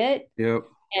see it Yep.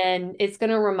 and it's going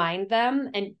to remind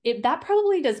them. And that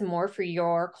probably does more for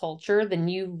your culture than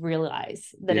you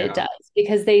realize that it Yeah. does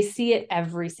because they see it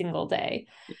every single day.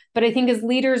 But I think as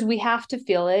leaders, we have to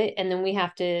feel it and then we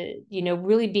have to,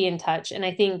 really be in touch. And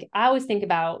I think I always think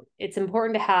about it's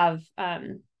important to have,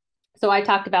 so I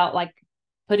talked about like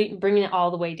bringing it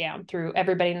all the way down through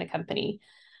everybody in the company.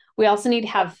 We also need to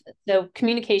have, so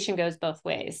communication goes both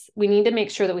ways. We need to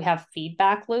make sure that we have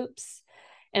feedback loops.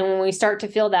 And when we start to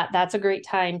feel that, that's a great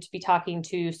time to be talking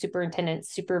to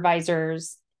superintendents,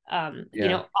 supervisors,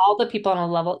 Yeah. all the people on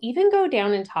a level, even go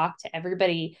down and talk to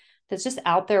everybody that's just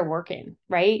out there working,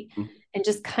 right? And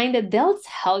just kind of, they'll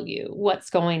tell you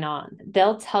what's going on.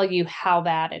 They'll tell you how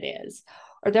bad it is.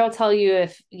 Or they'll tell you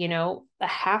if, a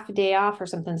half a day off or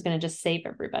something's going to just save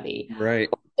everybody. Right.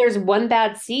 There's one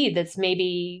bad seed that's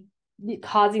maybe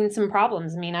causing some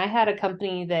problems. I mean, I had a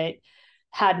company that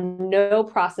had no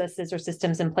processes or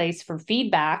systems in place for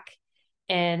feedback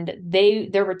and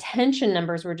their retention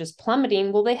numbers were just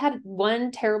plummeting. Well, they had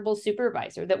one terrible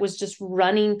supervisor that was just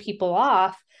running people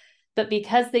off, but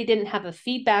because they didn't have a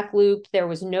feedback loop, there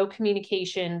was no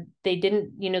communication. They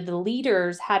didn't, the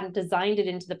leaders hadn't designed it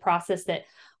into the process that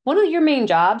one of your main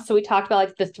jobs, so we talked about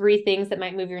like the three things that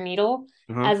might move your needle.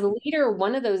 Uh-huh. As a leader,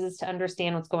 one of those is to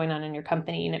understand what's going on in your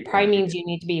company. And it Yeah. probably means you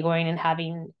need to be going and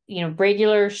having,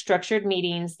 regular structured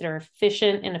meetings that are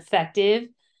efficient and effective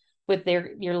with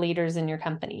your leaders in your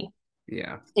company,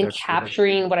 Yeah. and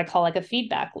capturing what I call like a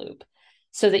feedback loop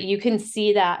so that you can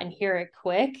see that and hear it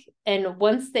quick. And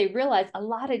once they realize a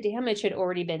lot of damage had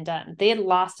already been done, they had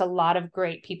lost a lot of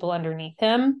great people underneath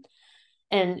him,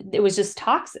 and it was just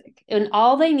toxic. And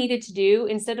all they needed to do,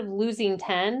 instead of losing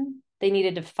 10, they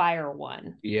needed to fire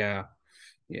one. Yeah.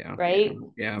 Yeah. Right.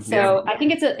 Yeah. Yeah. So I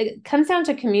think it comes down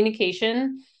to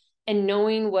communication and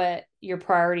knowing what your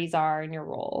priorities are in your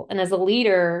role. And as a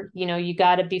leader, you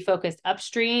got to be focused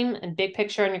upstream and big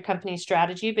picture on your company's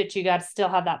strategy, but you got to still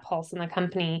have that pulse in the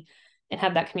company and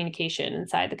have that communication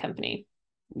inside the company.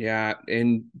 Yeah,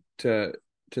 and to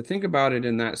think about it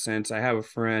in that sense, I have a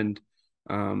friend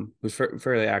who's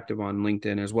fairly active on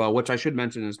LinkedIn as well, which I should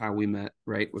mention is how we met,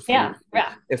 right? Was from Yeah. LinkedIn.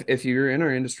 Yeah. If you're in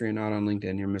our industry and not on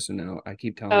LinkedIn, you're missing out. I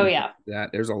keep Oh, telling yeah.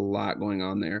 that there's a lot going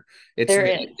on there. It's There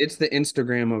the is. it's the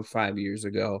Instagram of 5 years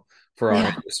ago for our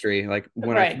Yeah. industry. Like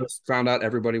when I Right. first found out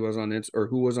everybody was on it or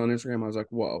who was on Instagram, I was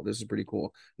like, whoa, this is pretty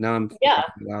cool. Now I'm Yeah.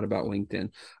 finding out about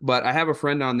LinkedIn. But I have a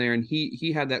friend on there and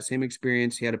he had that same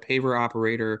experience. He had a paver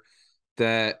operator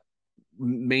that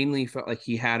mainly felt like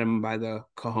he had him by the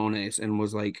cojones and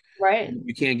was like, Right.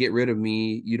 "You can't get rid of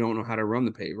me. You don't know how to run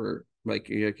the paver. Like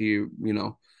you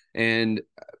know, and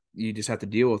you just have to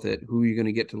deal with it. Who are you going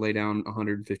to get to lay down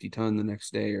 150 ton the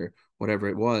next day or whatever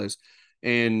it was?"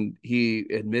 And he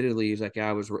admittedly, he's like,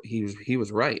 "Yeah, he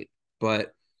was right."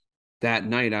 But that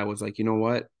night, I was like, you know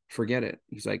what? Forget it.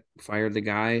 He's like, fired the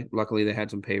guy. Luckily, they had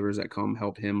some pavers that come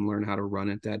help him learn how to run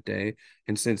it that day.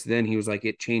 And since then, he was like,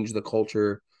 it changed the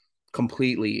culture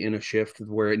completely in a shift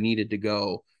where it needed to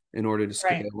go in order to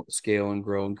Right. scale and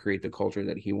grow and create the culture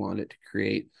that he wanted to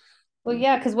create. Well,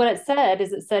 yeah, because what it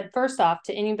said first off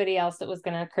to anybody else that was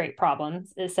going to create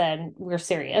problems, it said, we're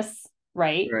serious,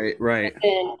 right? Right, right,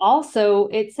 And also,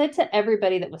 it said to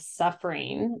everybody that was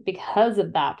suffering because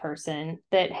of that person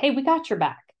that, hey, we got your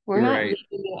back. We're not right.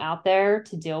 leaving you out there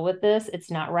to deal with this. It's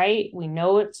not right. We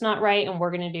know it's not right. And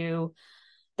we're going to do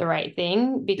the right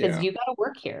thing because Yeah, you got to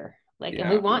work here. Like, and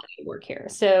we yeah. want you to work here.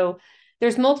 So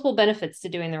there's multiple benefits to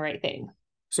doing the right thing.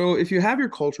 So if you have your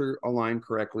culture aligned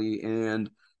correctly and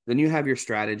then you have your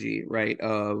strategy, right,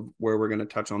 of where we're going to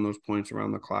touch on those points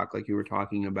around the clock, like you were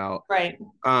talking about, Right.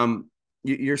 um,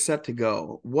 you're set to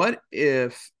go. What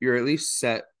if you're at least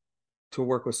set to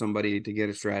work with somebody to get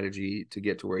a strategy to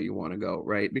get to where you want to go,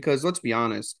 right? Because let's be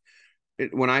honest,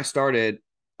 when I started,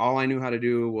 all I knew how to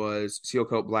do was seal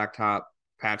coat blacktop,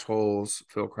 patch holes,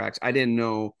 fill cracks. I didn't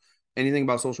know anything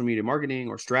about social media marketing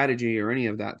or strategy or any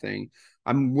of that thing.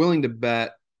 I'm willing to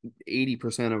bet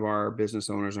 80% of our business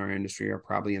owners in our industry are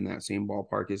probably in that same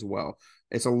ballpark as well.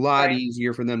 It's a lot Right.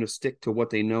 easier for them to stick to what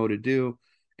they know to do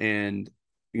and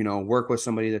work with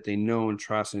somebody that they know and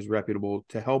trust and is reputable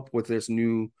to help with this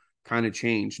new kind of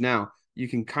change. Now, you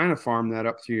can kind of farm that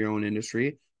up through your own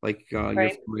industry, like your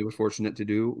Right. family was fortunate to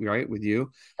do, right, with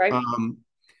you. Right. Um,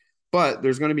 but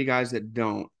there's going to be guys that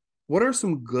don't. What are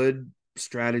some good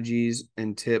strategies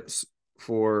and tips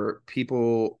for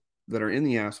people that are in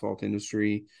the asphalt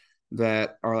industry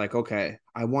that are like, okay,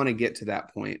 I want to get to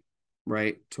that point,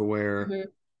 right, to Mhm.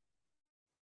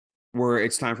 where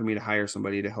it's time for me to hire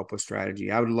somebody to help with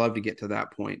strategy. I would love to get to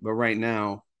that point, but right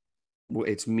now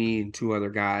it's me and two other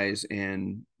guys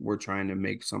and we're trying to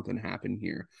make something happen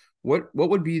here. What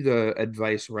would be the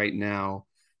advice right now,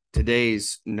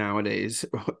 nowadays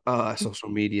social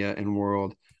media and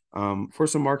world, for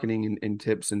some marketing and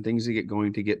tips and things to get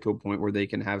going to get to a point where they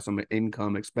can have some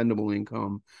income, expendable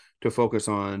income, to focus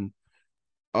on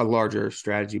a larger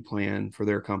strategy plan for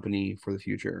their company for the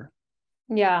future?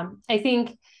 Yeah. I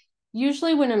think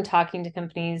usually when I'm talking to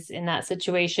companies in that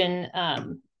situation,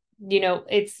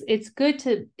 it's good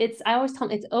to I always tell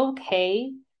them it's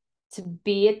okay to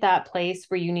be at that place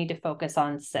where you need to focus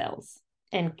on sales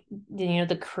and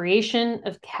the creation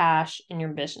of cash in your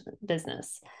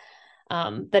business.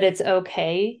 That it's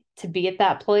okay to be at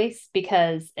that place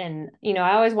because, and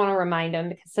I always want to remind them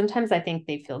because sometimes I think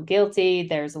they feel guilty.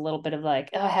 There's a little bit of like,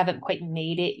 oh, I haven't quite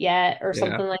made it yet or Yeah,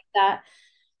 something like that,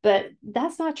 but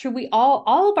that's not true. We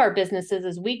all of our businesses,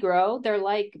 as we grow, they're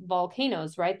like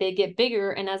volcanoes, right? They get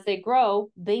bigger, and as they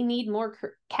grow they need more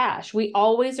cash. We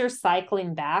always are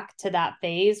cycling back to that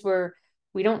phase where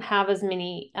we don't have as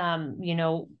many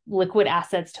liquid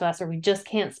assets to us, or we just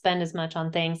can't spend as much on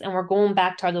things, and we're going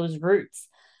back to those roots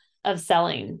of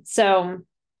selling. So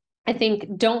I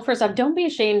think don't be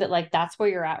ashamed that like that's where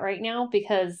you're at right now,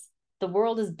 because the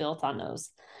world is built on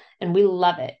those and we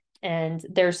love it. and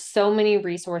there's so many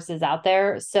resources out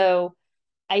there. So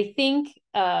I think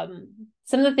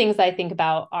some of the things I think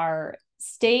about are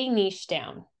stay niche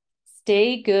down,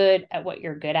 stay good at what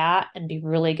you're good at and be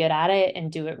really good at it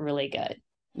and do it really good.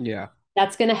 Yeah.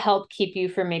 That's going to help keep you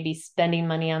from maybe spending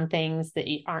money on things that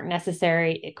aren't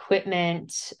necessary,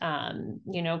 equipment,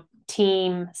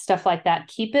 team, stuff like that.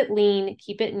 Keep it lean,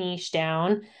 keep it niche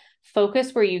down,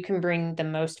 focus where you can bring the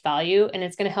most value, and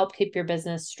it's going to help keep your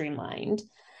business streamlined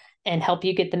and help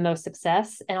you get the most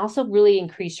success and also really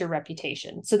increase your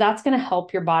reputation. So that's going to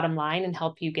help your bottom line and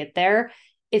help you get there.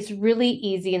 It's really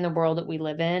easy in the world that we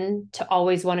live in to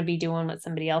always want to be doing what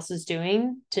somebody else is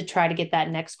doing, to try to get that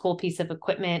next cool piece of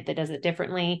equipment that does it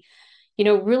differently.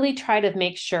 Really try to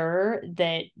make sure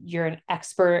that you're an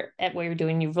expert at what you're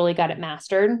doing. You've really got it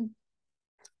mastered.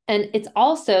 And it's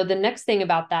also, the next thing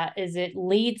about that is it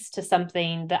leads to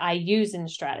something that I use in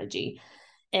strategy,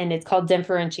 and it's called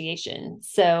differentiation.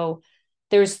 So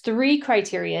there's 3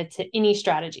 criteria to any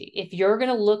strategy. If you're going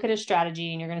to look at a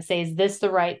strategy and you're going to say, is this the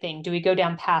right thing? Do we go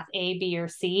down path A, B, or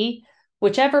C?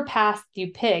 Whichever path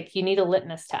you pick, you need a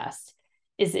litmus test.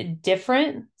 Is it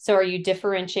different? So are you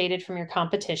differentiated from your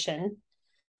competition?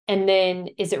 And then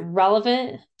is it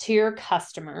relevant to your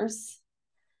customers?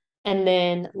 And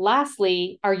then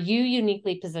lastly, are you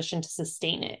uniquely positioned to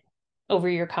sustain it over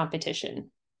your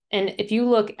competition? And if you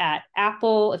look at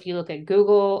Apple, if you look at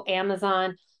Google,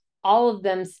 Amazon, all of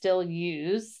them still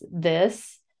use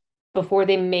this before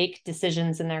they make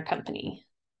decisions in their company.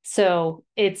 So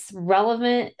it's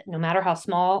relevant no matter how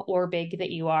small or big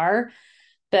that you are.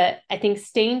 But I think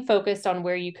staying focused on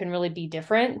where you can really be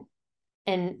different,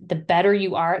 and the better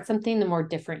you are at something, the more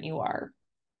different you are.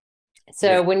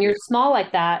 So when you're small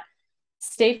like that,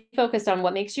 stay focused on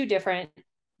what makes you different.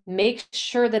 Make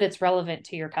sure that it's relevant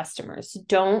to your customers.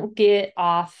 Don't get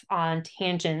off on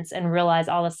tangents and realize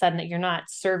all of a sudden that you're not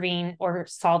serving or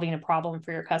solving a problem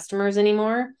for your customers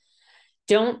anymore.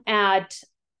 Don't add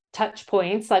touch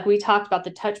points. Like we talked about the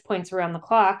touch points around the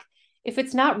clock. If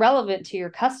it's not relevant to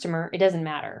your customer, it doesn't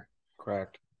matter.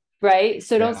 Correct. Right?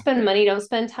 So don't spend money, don't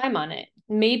spend time on it.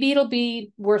 Maybe it'll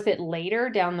be worth it later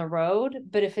down the road,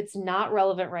 but if it's not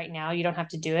relevant right now, you don't have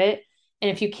to do it. And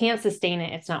if you can't sustain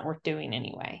it, it's not worth doing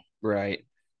anyway. Right.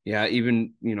 Yeah.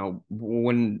 Even,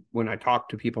 when I talk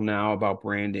to people now about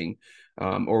branding,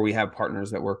 or we have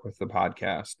partners that work with the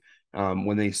podcast,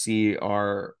 when they see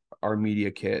our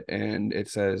media kit and it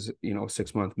says,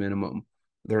 6-month minimum,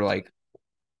 they're like,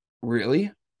 really?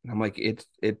 And I'm like,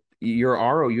 your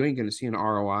RO, you ain't going to see an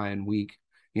ROI in week,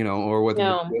 or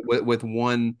with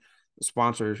one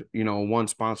sponsor, one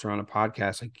sponsor on a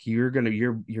podcast, like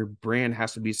your brand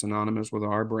has to be synonymous with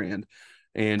our brand,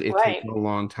 and it takes a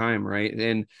long time. Right.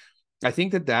 And I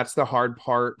think that that's the hard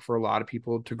part for a lot of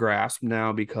people to grasp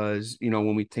now, because,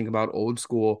 when we think about old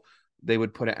school, they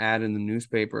would put an ad in the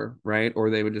newspaper, right? Or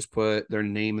they would just put their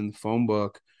name in the phone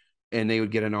book and they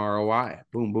would get an ROI.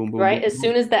 Boom, boom, boom. Right. Boom, As boom.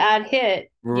 soon as the ad hit,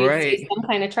 you'd see Right. some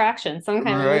kind of traction, some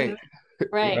kind of movement.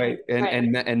 Right. Right.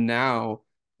 And now,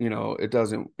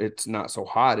 it's not so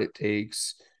hot. It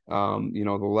takes,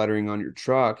 the lettering on your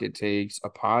truck. It takes a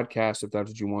podcast, if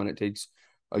that's what you want. It takes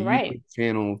a YouTube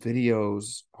channel,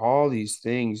 videos, all these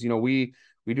things.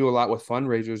 We do a lot with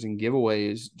fundraisers and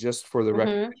giveaways just for the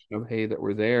recognition of, hey, that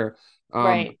we're there.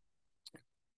 Right.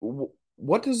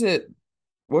 What does it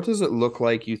look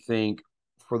like, you think,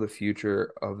 for the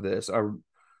future of this?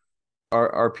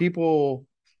 Are people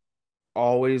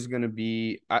always going to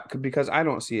be, because I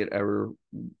don't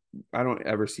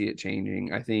ever see it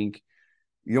changing. I think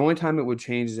the only time it would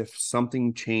change is if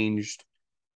something changed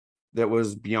that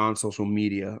was beyond social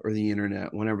media or the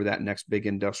internet, whenever that next big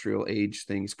industrial age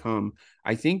things come.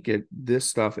 I think this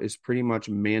stuff is pretty much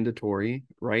mandatory,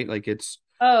 right? Like it's,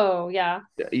 oh yeah,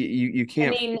 you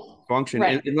can't function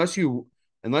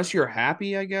unless you're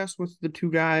happy, I guess, with the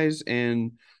 2 guys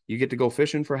and you get to go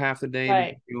fishing for half the day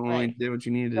because you only did what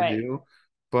you needed to do.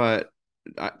 But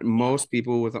most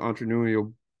people with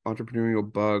entrepreneurial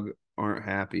bug aren't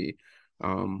happy.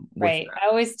 I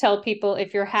always tell people,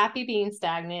 if you're happy being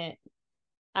stagnant,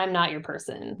 I'm not your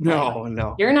person.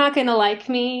 No. You're not going to like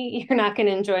me. You're not going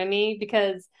to enjoy me,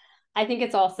 because I think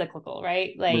it's all cyclical,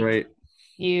 right? Like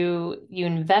you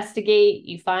investigate,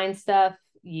 you find stuff,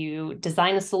 you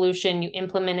design a solution, you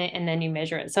implement it, and then you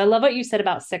measure it. So I love what you said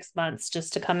about 6 months,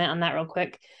 just to comment on that real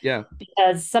quick. Yeah.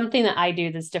 Because something that I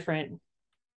do that's different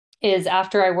is,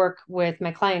 after I work with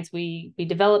my clients, we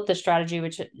develop the strategy,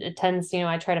 which it tends,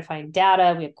 I try to find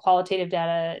data. We have qualitative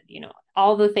data,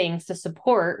 all the things to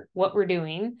support what we're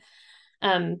doing.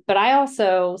 But I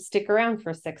also stick around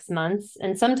for 6 months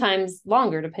and sometimes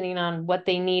longer, depending on what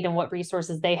they need and what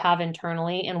resources they have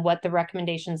internally and what the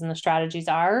recommendations and the strategies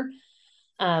are.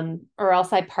 Or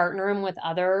else I partner them with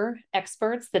other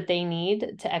experts that they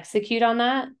need to execute on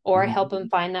that, or I help them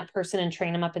find that person and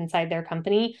train them up inside their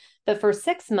company. But for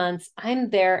 6 months, I'm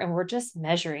there and we're just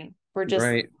measuring. We're just,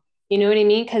 Right. you know what I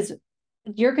mean? Because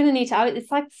you're going to need to, it's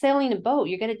like sailing a boat.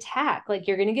 You're going to tack, like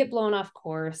you're going to get blown off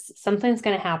course. Something's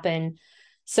going to happen.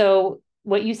 So,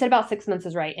 what you said about 6 months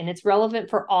is right. And it's relevant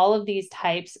for all of these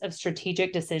types of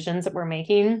strategic decisions that we're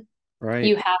making. Right.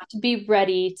 You have to be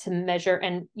ready to measure.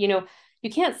 And, you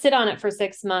can't sit on it for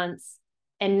 6 months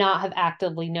and not have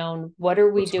actively known what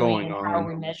are we What's doing going and how are on?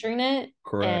 we measuring it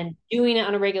Correct. and doing it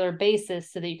on a regular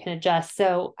basis so that you can adjust.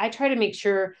 So I try to make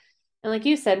sure, and like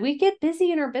you said, we get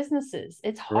busy in our businesses.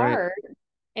 It's Right. hard.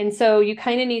 And so you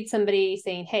kind of need somebody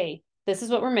saying, hey, this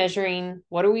is what we're measuring.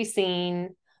 What are we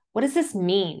seeing? What does this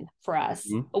mean for us?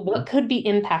 Mm-hmm. What could be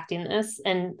impacting this?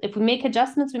 And if we make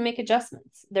adjustments, we make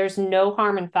adjustments. There's no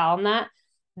harm and foul in that.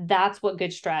 That's what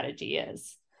good strategy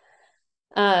is.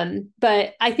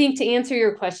 But I think to answer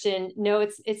your question, no,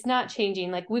 it's not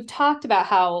changing. Like we've talked about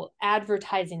how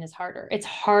advertising is harder. It's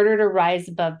harder to rise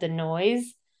above the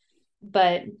noise,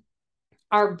 but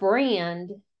our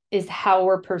brand is how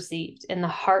we're perceived in the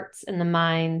hearts and the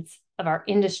minds of our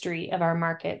industry, of our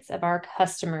markets, of our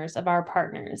customers, of our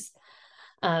partners.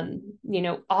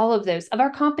 All of those, of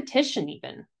our competition,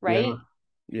 even, Yeah. right?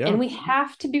 And Yeah. we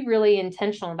have to be really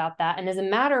intentional about that. And as a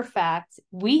matter of fact,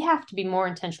 we have to be more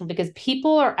intentional because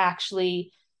people are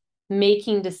actually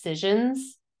making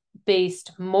decisions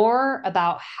based more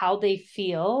about how they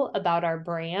feel about our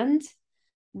brand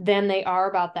than they are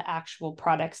about the actual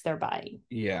products they're buying.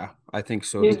 Yeah. I think I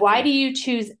so mean, too. why do you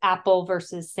choose Apple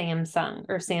versus Samsung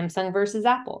or Samsung versus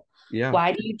Apple? Yeah.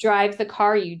 Why do you drive the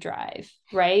car you drive,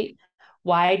 right?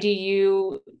 Why do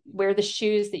you wear the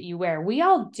shoes that you wear? We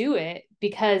all do it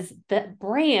because the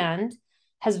brand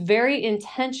has very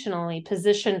intentionally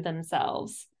positioned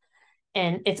themselves.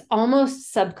 And it's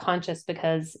almost subconscious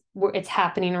because it's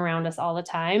happening around us all the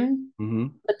time. Mm-hmm.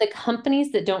 But the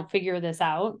companies that don't figure this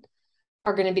out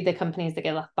are going to be the companies that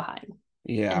get left behind and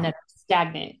Yeah. that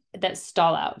stagnate, that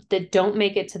stall out, that don't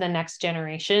make it to the next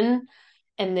generation,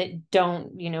 and that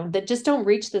don't, that just don't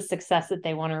reach the success that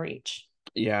they want to reach.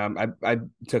 Yeah. I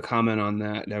to comment on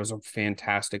that, that was a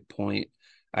fantastic point.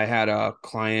 I had a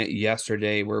client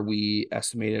yesterday where we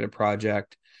estimated a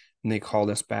project and they called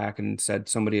us back and said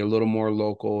somebody a little more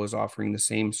local is offering the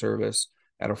same service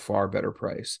at a far better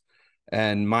price.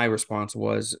 And my response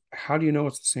was, how do you know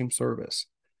it's the same service?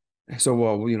 So,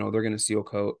 well, they're going to seal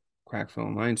coat, crack fill,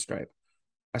 and line stripe.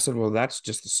 I said, well, that's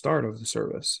just the start of the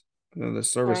service. The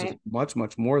service is Right. much,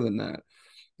 much more than that.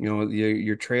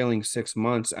 You're trailing 6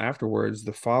 months afterwards,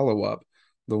 the follow up,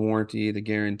 the warranty, the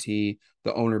guarantee,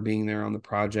 the owner being there on the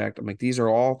project. I'm like, these are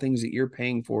all things that you're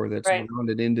paying for that's Right.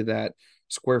 rounded into that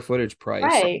square footage price.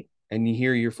 Right. And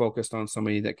here you're focused on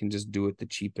somebody that can just do it the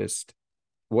cheapest.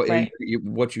 What Right.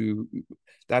 what you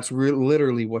that's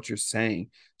literally what you're saying.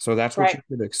 So that's what you Right.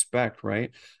 should expect,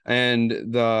 right? And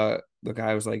the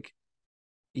guy was like,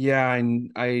 yeah, I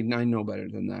know better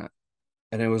than that.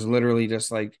 And it was literally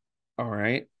just like, all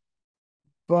right,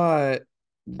 but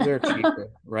they're cheaper,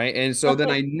 right? And so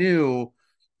then I knew,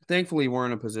 thankfully, we're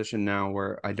in a position now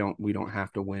where we don't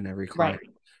have to win every Right. client,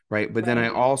 right? But then I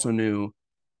Right. also knew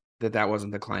that that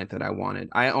wasn't the client that I wanted.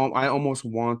 I almost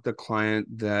want the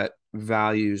client that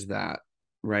values that,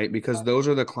 right? Because those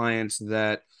are the clients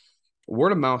that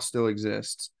word of mouth still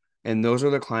exists. And those are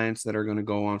the clients that are going to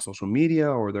go on social media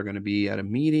or they're going to be at a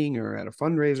meeting or at a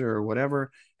fundraiser or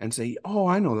whatever and say, oh,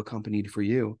 I know the company for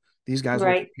you. These guys were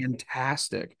Right.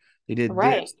 fantastic. They did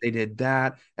Right. this, they did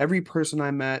that. Every person I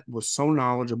met was so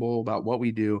knowledgeable about what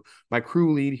we do. My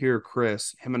crew lead here,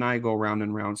 Chris, him and I go round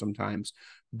and round sometimes.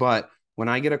 But when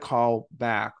I get a call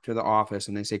back to the office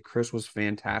and they say Chris was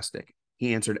fantastic,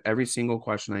 he answered every single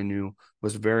question I knew,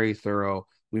 was very thorough.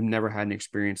 We've never had an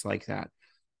experience like that.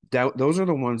 Those are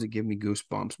the ones that give me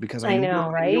goosebumps because I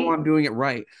know, I know right? I'm doing it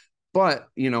right. But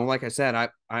like I said,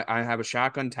 I have a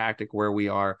shotgun tactic where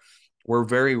we're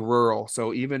very rural.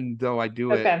 So even though I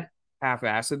do it Okay.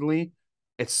 half-assedly,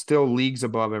 it's still leagues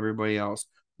above everybody else.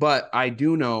 But I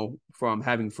do know from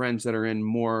having friends that are in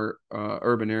more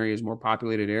urban areas, more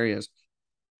populated areas,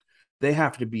 they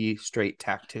have to be straight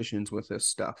tacticians with this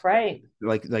stuff. Right.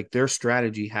 Like their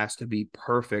strategy has to be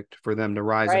perfect for them to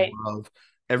rise Right. above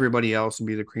everybody else and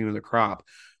be the cream of the crop.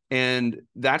 And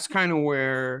that's kind of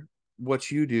where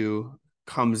what you do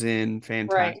comes in Right.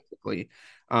 fantastically.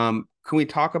 Can we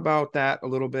talk about that a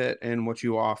little bit and what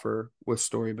you offer with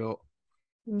Storybuilt?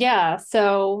 Yeah.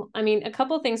 So, I mean, a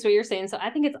couple of things what you're saying. So I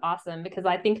think it's awesome because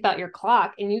I think about your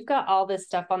clock and you've got all this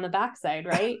stuff on the backside,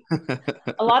 right?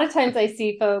 A lot of times I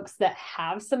see folks that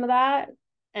have some of that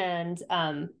and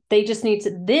they just need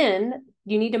to, then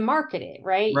you need to market it,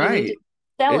 right? You need to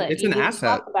Right. sell it. It's You an need to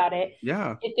talk asset. about it.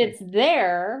 Yeah. If it's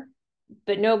there,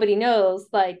 but nobody knows,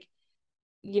 like,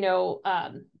 you know,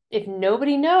 if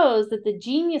nobody knows that the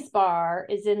Genius Bar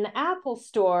is in the Apple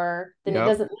store, then it Yep.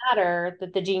 doesn't matter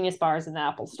that the Genius Bar is in the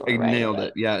Apple I store right nailed away.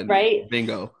 it. Yeah. Right.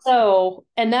 Bingo. So,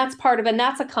 and that's part of, and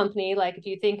that's a company, like if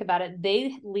you think about it,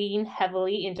 they lean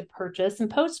heavily into purchase and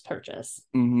post purchase.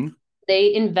 Hmm.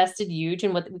 They invested huge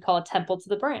in what we call a temple to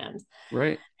the brand.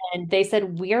 Right. And they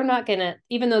said, we're not going to,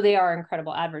 even though they are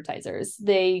incredible advertisers,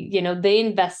 they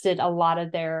invested a lot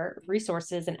of their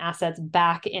resources and assets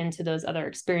back into those other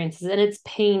experiences. And it's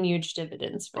paying huge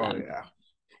dividends for Oh them. yeah.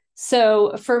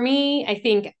 So for me, I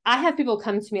think I have people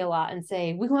come to me a lot and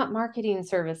say, we want marketing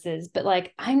services, but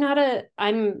like, I'm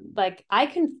like, I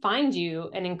can find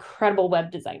you an incredible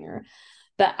web designer,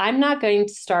 but I'm not going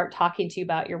to start talking to you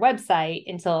about your website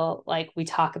until like we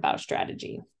talk about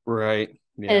strategy. Right.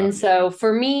 Yeah. And so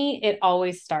for me, it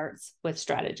always starts with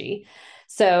strategy.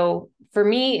 So for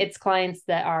me, it's clients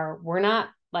that are, we're not,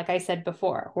 like I said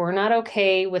before, we're not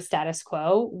okay with status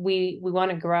quo. We want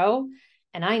to grow.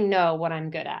 And I know what I'm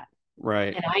good at.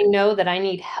 Right. And I know that I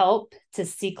need help to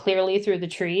see clearly through the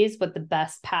trees what the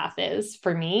best path is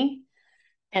for me.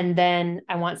 And then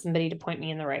I want somebody to point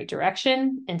me in the right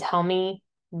direction and tell me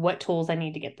what tools I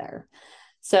need to get there.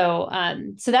 So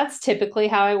that's typically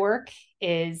how I work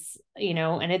is,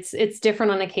 and it's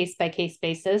different on a case by case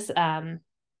basis. Right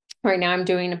now I'm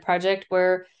doing a project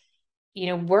where,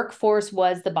 workforce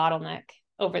was the bottleneck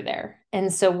over there.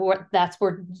 And so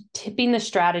we're tipping the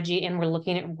strategy and we're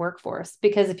looking at workforce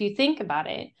because if you think about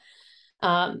it,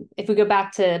 if we go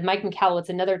back to Mike McCallowitz,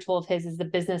 another tool of his is the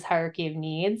business hierarchy of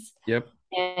needs. Yep.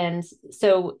 And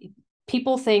so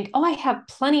people think, oh, I have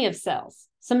plenty of sales.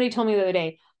 Somebody told me the other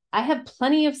day, I have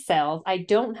plenty of sales. I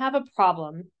don't have a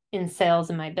problem in sales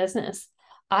in my business.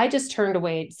 I just turned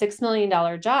away a $6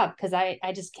 million job because I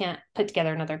just can't put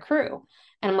together another crew.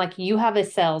 And I'm like, you have a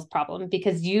sales problem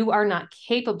because you are not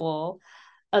capable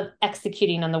of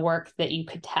executing on the work that you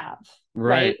could have.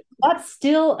 Right. Right. That's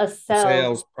still a sales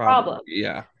Sales problem. problem.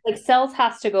 Yeah. Like sales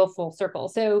has to go full circle.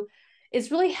 So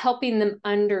it's really helping them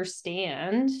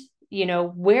understand,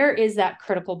 where is that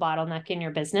critical bottleneck in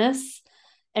your business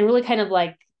and really kind of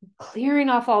like clearing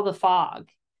off all the fog.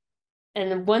 And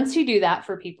then once you do that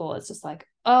for people, it's just like,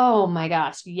 oh my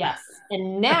gosh, yes.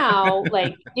 And now,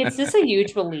 like, it's just a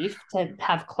huge relief to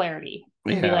have clarity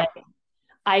and be Yeah. like,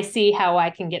 I see how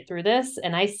I can get through this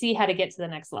and I see how to get to the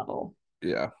next level.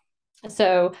 Yeah.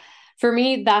 So for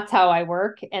me, that's how I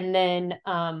work. And then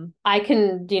I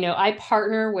can, I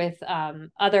partner with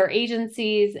other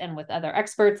agencies and with other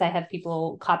experts. I have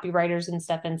people, copywriters and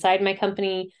stuff inside my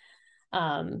company.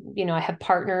 I have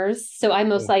partners. So I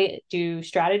mostly do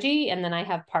strategy and then I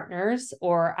have partners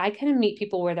or I kind of meet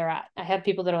people where they're at. I have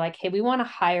people that are like, hey, we want to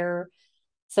hire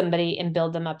somebody and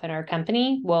build them up in our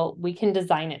company. Well, we can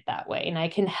design it that way. And I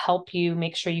can help you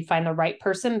make sure you find the right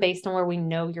person based on where we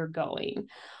know you're going.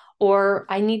 Or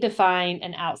I need to find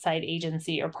an outside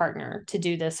agency or partner to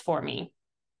do this for me.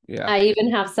 Yeah. I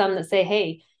even have some that say,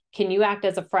 hey, can you act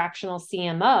as a fractional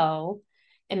CMO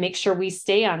and make sure we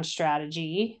stay on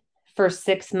strategy for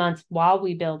 6 months while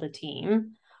we build a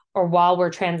team or while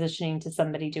we're transitioning to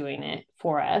somebody doing it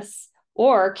for us?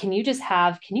 Or can you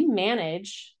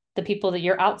manage the people that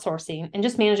you're outsourcing and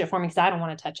just manage it for me because I don't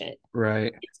want to touch it.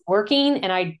 Right. It's working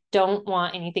and I don't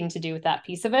want anything to do with that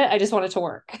piece of it. I just want it to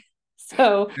work.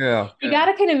 So Yeah. you got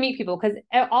to kind of meet people because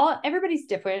everybody's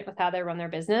different with how they run their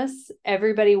business.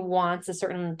 Everybody wants a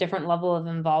certain different level of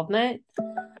involvement.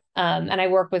 And I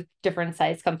work with different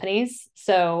size companies.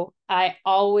 So I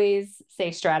always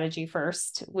say strategy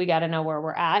first. We got to know where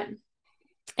we're at.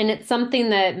 And it's something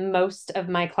that most of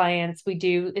my clients we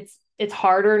do. It's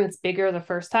harder and it's bigger the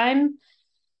first time,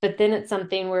 but then it's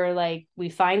something where like we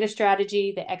find a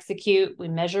strategy, they execute, we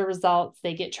measure results,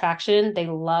 they get traction, they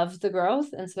love the growth.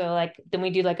 And so like then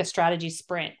we do like a strategy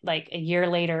sprint, like a year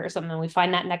later or something, we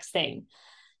find that next thing.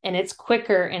 And it's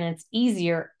quicker and it's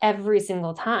easier every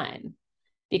single time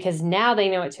because now they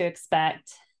know what to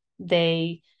expect.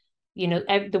 They,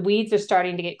 the weeds are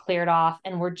starting to get cleared off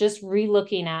and we're just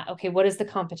re-looking at, okay, what is the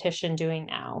competition doing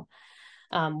now?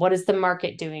 What is the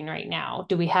market doing right now?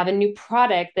 Do we have a new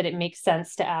product that it makes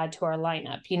sense to add to our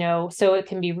lineup? So it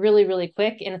can be really, really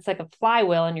quick and it's like a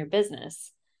flywheel in your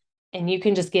business and you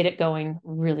can just get it going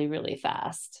really, really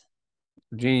fast.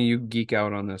 Jeannie, you geek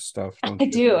out on this stuff, don't I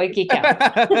you? do. I geek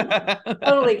out.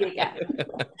 Totally geek out.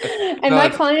 And No, my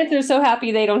it's, clients are so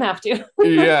happy they don't have to.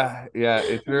 yeah.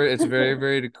 It's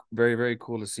very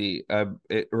cool to see.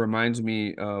 It reminds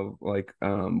me of like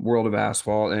World of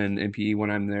Asphalt and NPE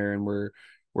when I'm there, and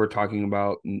we're talking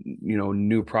about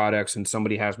new products, and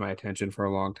somebody has my attention for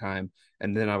a long time,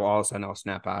 and then all of a sudden I'll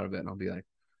snap out of it, and I'll be like,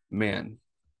 man,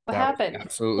 What that was happened?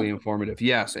 absolutely informative.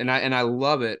 Yes, and I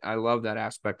love it. I love that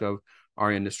aspect of our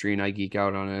industry, and I geek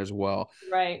out on it as well.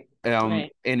 Right.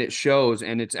 Right. And it shows,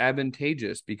 and it's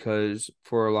advantageous because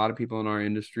for a lot of people in our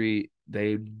industry,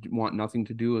 they want nothing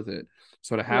to do with it.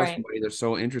 So to have Right. somebody that's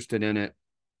so interested in it,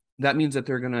 that means that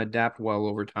they're going to adapt well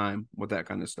over time with that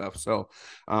kind of stuff. So,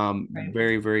 Right.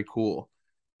 very, very cool.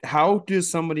 How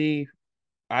does somebody?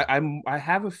 I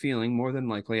have a feeling more than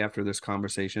likely after this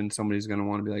conversation, somebody's going to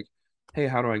want to be like, "Hey,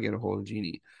 how do I get a hold of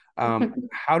Jeannie?"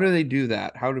 How do they do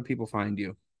that? How do people find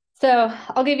you? So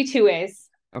I'll give you two ways.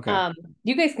 Okay. Um,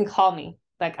 you guys can call me.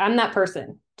 Like I'm that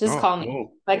person. Just Oh, call me.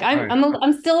 oh, Like all I'm right. I'm a,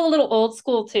 I'm still a little old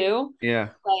school too. Yeah.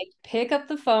 Like pick up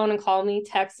the phone and call me,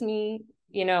 text me.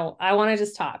 I want to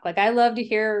just talk. Like I love to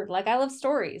hear, like I love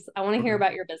stories. I want to hear Okay.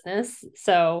 about your business.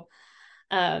 So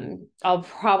I'll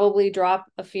probably drop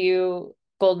a few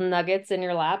golden nuggets in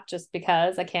your lap just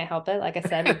because I can't help it. Like I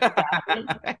said,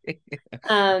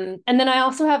 and then I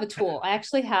also have a tool. I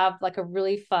actually have like a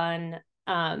really fun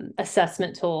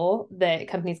assessment tool that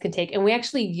companies can take. And we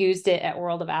actually used it at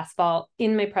World of Asphalt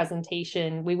in my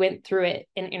presentation. We went through it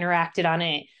and interacted on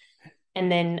it. And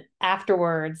then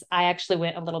afterwards, I actually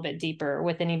went a little bit deeper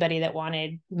with anybody that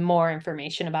wanted more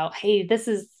information about, hey, this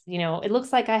is, it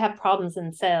looks like I have problems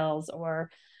in sales,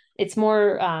 or it's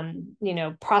more,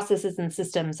 processes and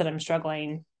systems that I'm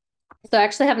struggling. So I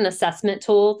actually have an assessment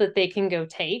tool that they can go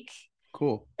take.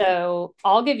 Cool. So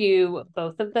I'll give you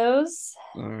both of those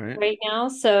All right. right now.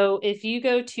 So if you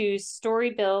go to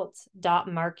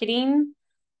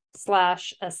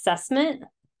storybuilt.marketing/assessment,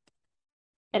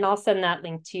 and I'll send that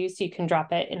link to you so you can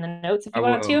drop it in the notes if I you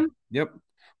want will. to. Yep.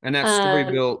 And that story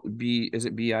Um, built is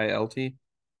it BILT?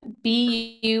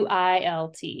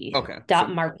 BUILT Okay. So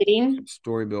dot marketing.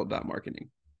 storybuilt.marketing.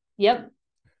 Yep.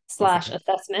 Okay.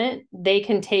 /assessment. They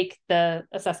can take the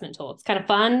assessment tool. It's kind of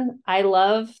fun. I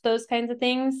love those kinds of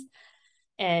things.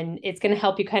 And it's going to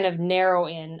help you kind of narrow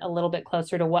in a little bit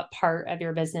closer to what part of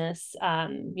your business,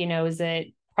 is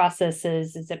it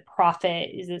processes? Is it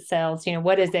profit? Is it sales?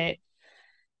 What is it?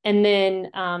 And then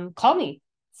call me.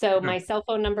 So Okay. my cell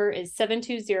phone number is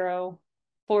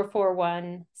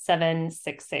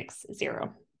 720-441-7660.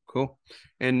 Cool.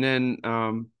 And then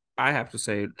I have to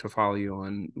say to follow you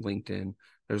on LinkedIn,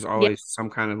 there's Yep. always some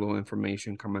kind of little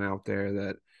information coming out there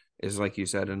that is, like you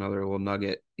said, another little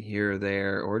nugget here or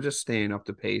there, or just staying up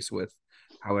to pace with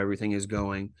how everything is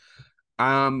going.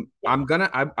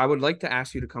 I would like to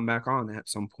ask you to come back on at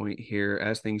some point here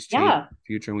as things change in Yeah. the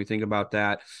future and we think about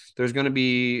that. There's gonna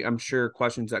be, I'm sure,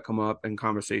 questions that come up in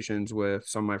conversations with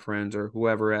some of my friends or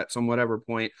whoever at some whatever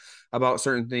point about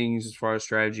certain things as far as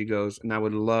strategy goes. And I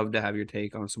would love to have your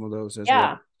take on some of those as well.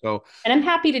 Yeah. So, And I'm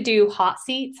happy to do hot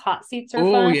seats. Hot seats are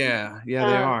oh fun. yeah, yeah,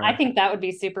 they I are. think that would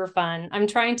be super fun. I'm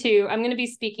going to be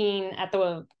speaking at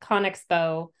the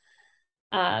ConExpo.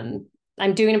 Um,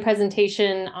 I'm doing a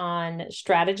presentation on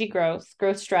strategy growth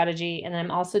strategy, and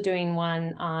I'm also doing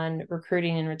one on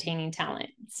recruiting and retaining talent.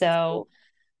 So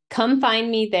come find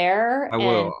me there, I and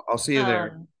will. I'll see you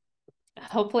there.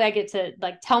 hopefully I get to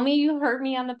like tell me you heard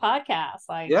me on the podcast.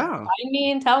 Like Yeah, find me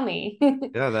and tell me.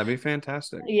 yeah, that'd be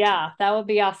fantastic. Yeah, that would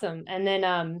be awesome. And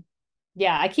then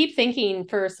yeah, I keep thinking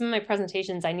for some of my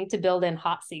presentations, I need to build in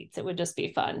hot seats. It would just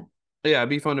be fun. Yeah, it'd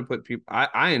be fun to put people.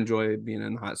 I enjoy being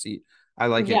in the hot seat. I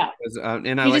like it, Yeah.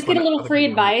 and I You like just get when a little other free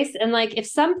people do. advice. And like if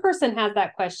some person has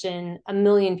that question, a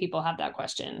million people have that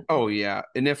question. Oh yeah,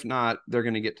 and if not, they're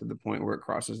gonna get to the point where it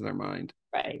crosses their mind.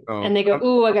 Right. Oh, And they go,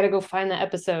 ooh, I gotta go find that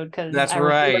episode because that's I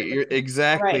right. remember You're this.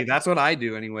 exactly. Right. That's what I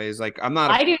do, anyways. Like I'm not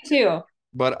a, I do too.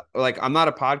 but like I'm not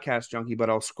a podcast junkie, but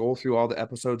I'll scroll through all the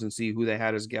episodes and see who they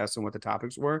had as guests and what the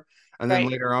topics were, and then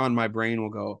Right. later on, my brain will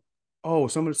go, "Oh,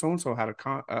 somebody so and so had a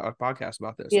podcast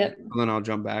about this," Yep. and then I'll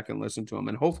jump back and listen to them,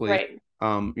 and hopefully, Right.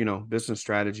 business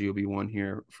strategy will be one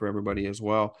here for everybody as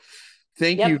well.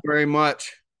 Thank you Yep. very much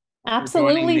for joining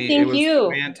Absolutely. me. It Thank was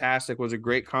you. fantastic. It was a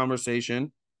great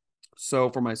conversation. So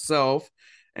for myself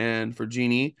and for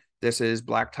Jeannie, this is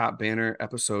Blacktop Banner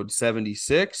episode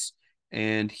 76.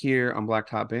 And here on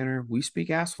Blacktop Banner, we speak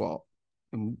asphalt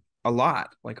a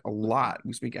lot, like a lot.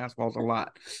 We speak asphalt a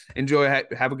lot. Enjoy.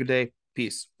 Have a good day.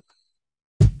 Peace.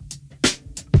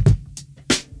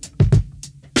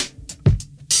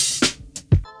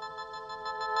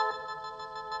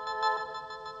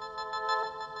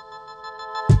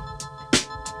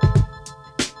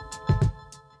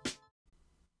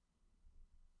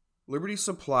 Liberty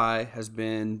Supply has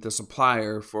been the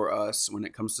supplier for us when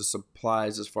it comes to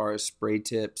supplies as far as spray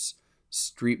tips,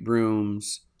 street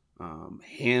brooms,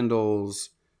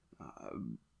 handles, uh,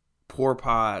 pour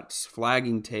pots,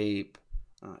 flagging tape,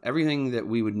 everything that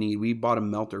we would need. We bought a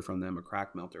melter from them, a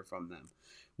crack melter from them.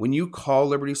 When you call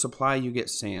Liberty Supply, you get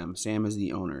Sam. Sam is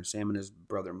the owner. Sam and his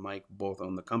brother Mike both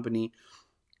own the company.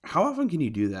 How often can you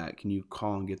do that? Can you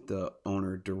call and get the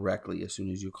owner directly as soon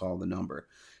as you call the number?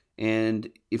 And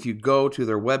if you go to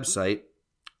their website,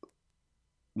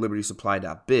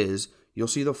 libertysupply.biz, you'll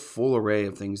see the full array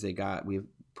of things they got. We've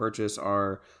purchased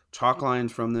our chalk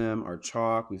lines from them, our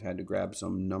chalk. We've had to grab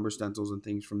some number stencils and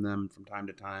things from them from time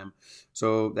to time.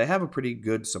 So they have a pretty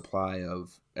good supply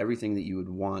of everything that you would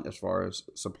want as far as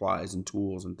supplies and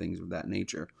tools and things of that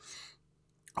nature.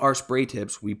 Our spray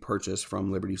tips we purchase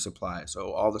from Liberty Supply.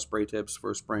 So all the spray tips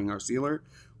for spraying our sealer,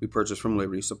 we purchase from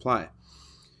Liberty Supply.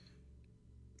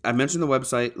 I mentioned the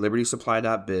website,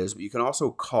 libertysupply.biz, but you can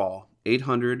also call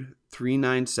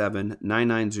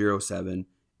 800-397-9907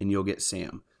 and you'll get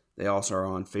Sam. They also are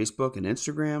on Facebook and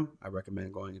Instagram. I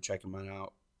recommend going and checking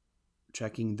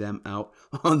them out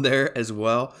on there as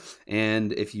well.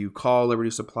 And if you call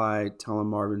Liberty Supply, tell them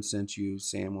Marvin sent you,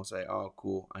 Sam will say, oh,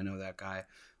 cool, I know that guy.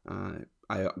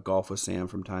 I golf with Sam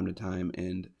from time to time,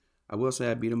 and I will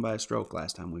say I beat him by a stroke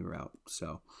last time we were out.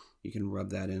 So you can rub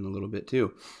that in a little bit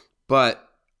too. But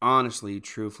honestly,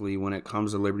 truthfully, when it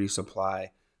comes to Liberty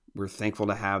Supply, we're thankful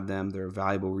to have them. They're a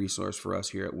valuable resource for us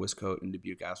here at Wiscote and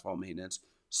Dubuque Asphalt Maintenance.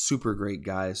 Super great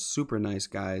guys, super nice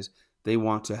guys. They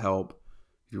want to help.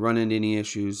 If you run into any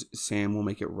issues, Sam will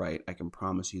make it right. I can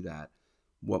promise you that.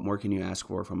 What more can you ask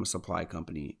for from a supply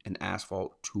company, an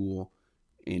asphalt tool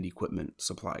and equipment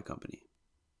supply company?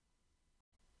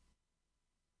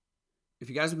 If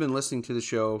you guys have been listening to the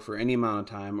show for any amount of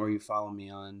time, or you follow me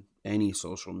on any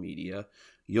social media,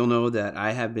 you'll know that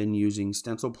I have been using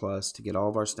Stencil Plus to get all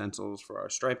of our stencils for our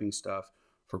striping stuff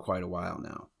for quite a while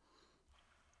now.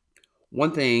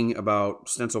 One thing about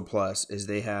Stencil Plus is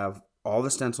they have all the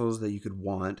stencils that you could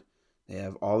want. They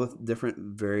have all the different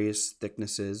various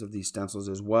thicknesses of these stencils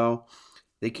as well.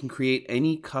 They can create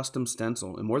any custom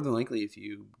stencil, and more than likely, if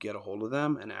you get a hold of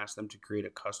them and ask them to create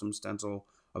a custom stencil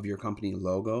of your company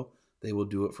logo, they will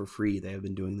do it for free. They have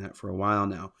been doing that for a while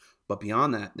now. But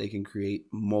beyond that, they can create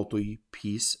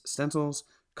multi-piece stencils,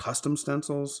 custom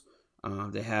stencils.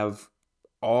 They have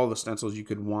all the stencils you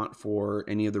could want for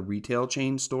any of the retail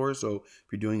chain stores. So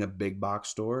if you're doing a big box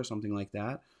store or something like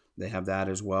that, they have that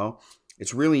as well.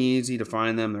 It's really easy to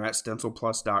find them. They're at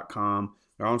stencilplus.com.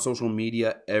 They're on social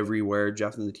media everywhere.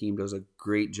 Jeff and the team does a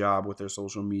great job with their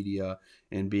social media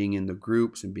and being in the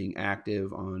groups and being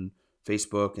active on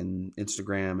Facebook and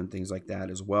Instagram and things like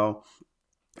that as well.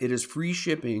 It is free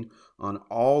shipping on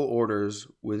all orders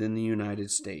within the United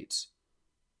States.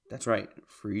 That's right,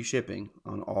 free shipping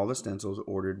on all the stencils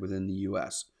ordered within the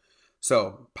U.S.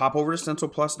 So pop over to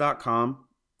stencilplus.com.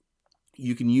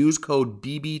 You can use code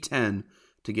BB10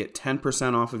 to get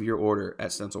 10% off of your order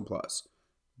at Stencil Plus.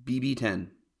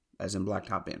 BB10, as in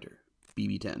Blacktop Banter.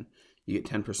 BB10. You get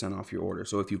 10% off your order.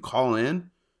 So if you call in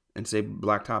and say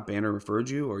Blacktop Banter referred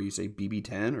you, or you say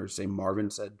BB10, or say Marvin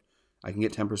said I can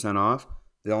get 10% off,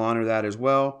 they'll honor that as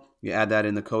well. You add that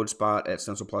in the code spot at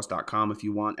stencilplus.com if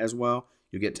you want as well.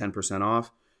 You'll get 10%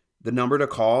 off. The number to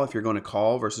call if you're going to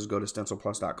call versus go to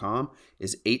stencilplus.com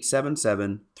is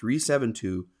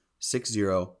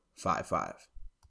 877-372-6055.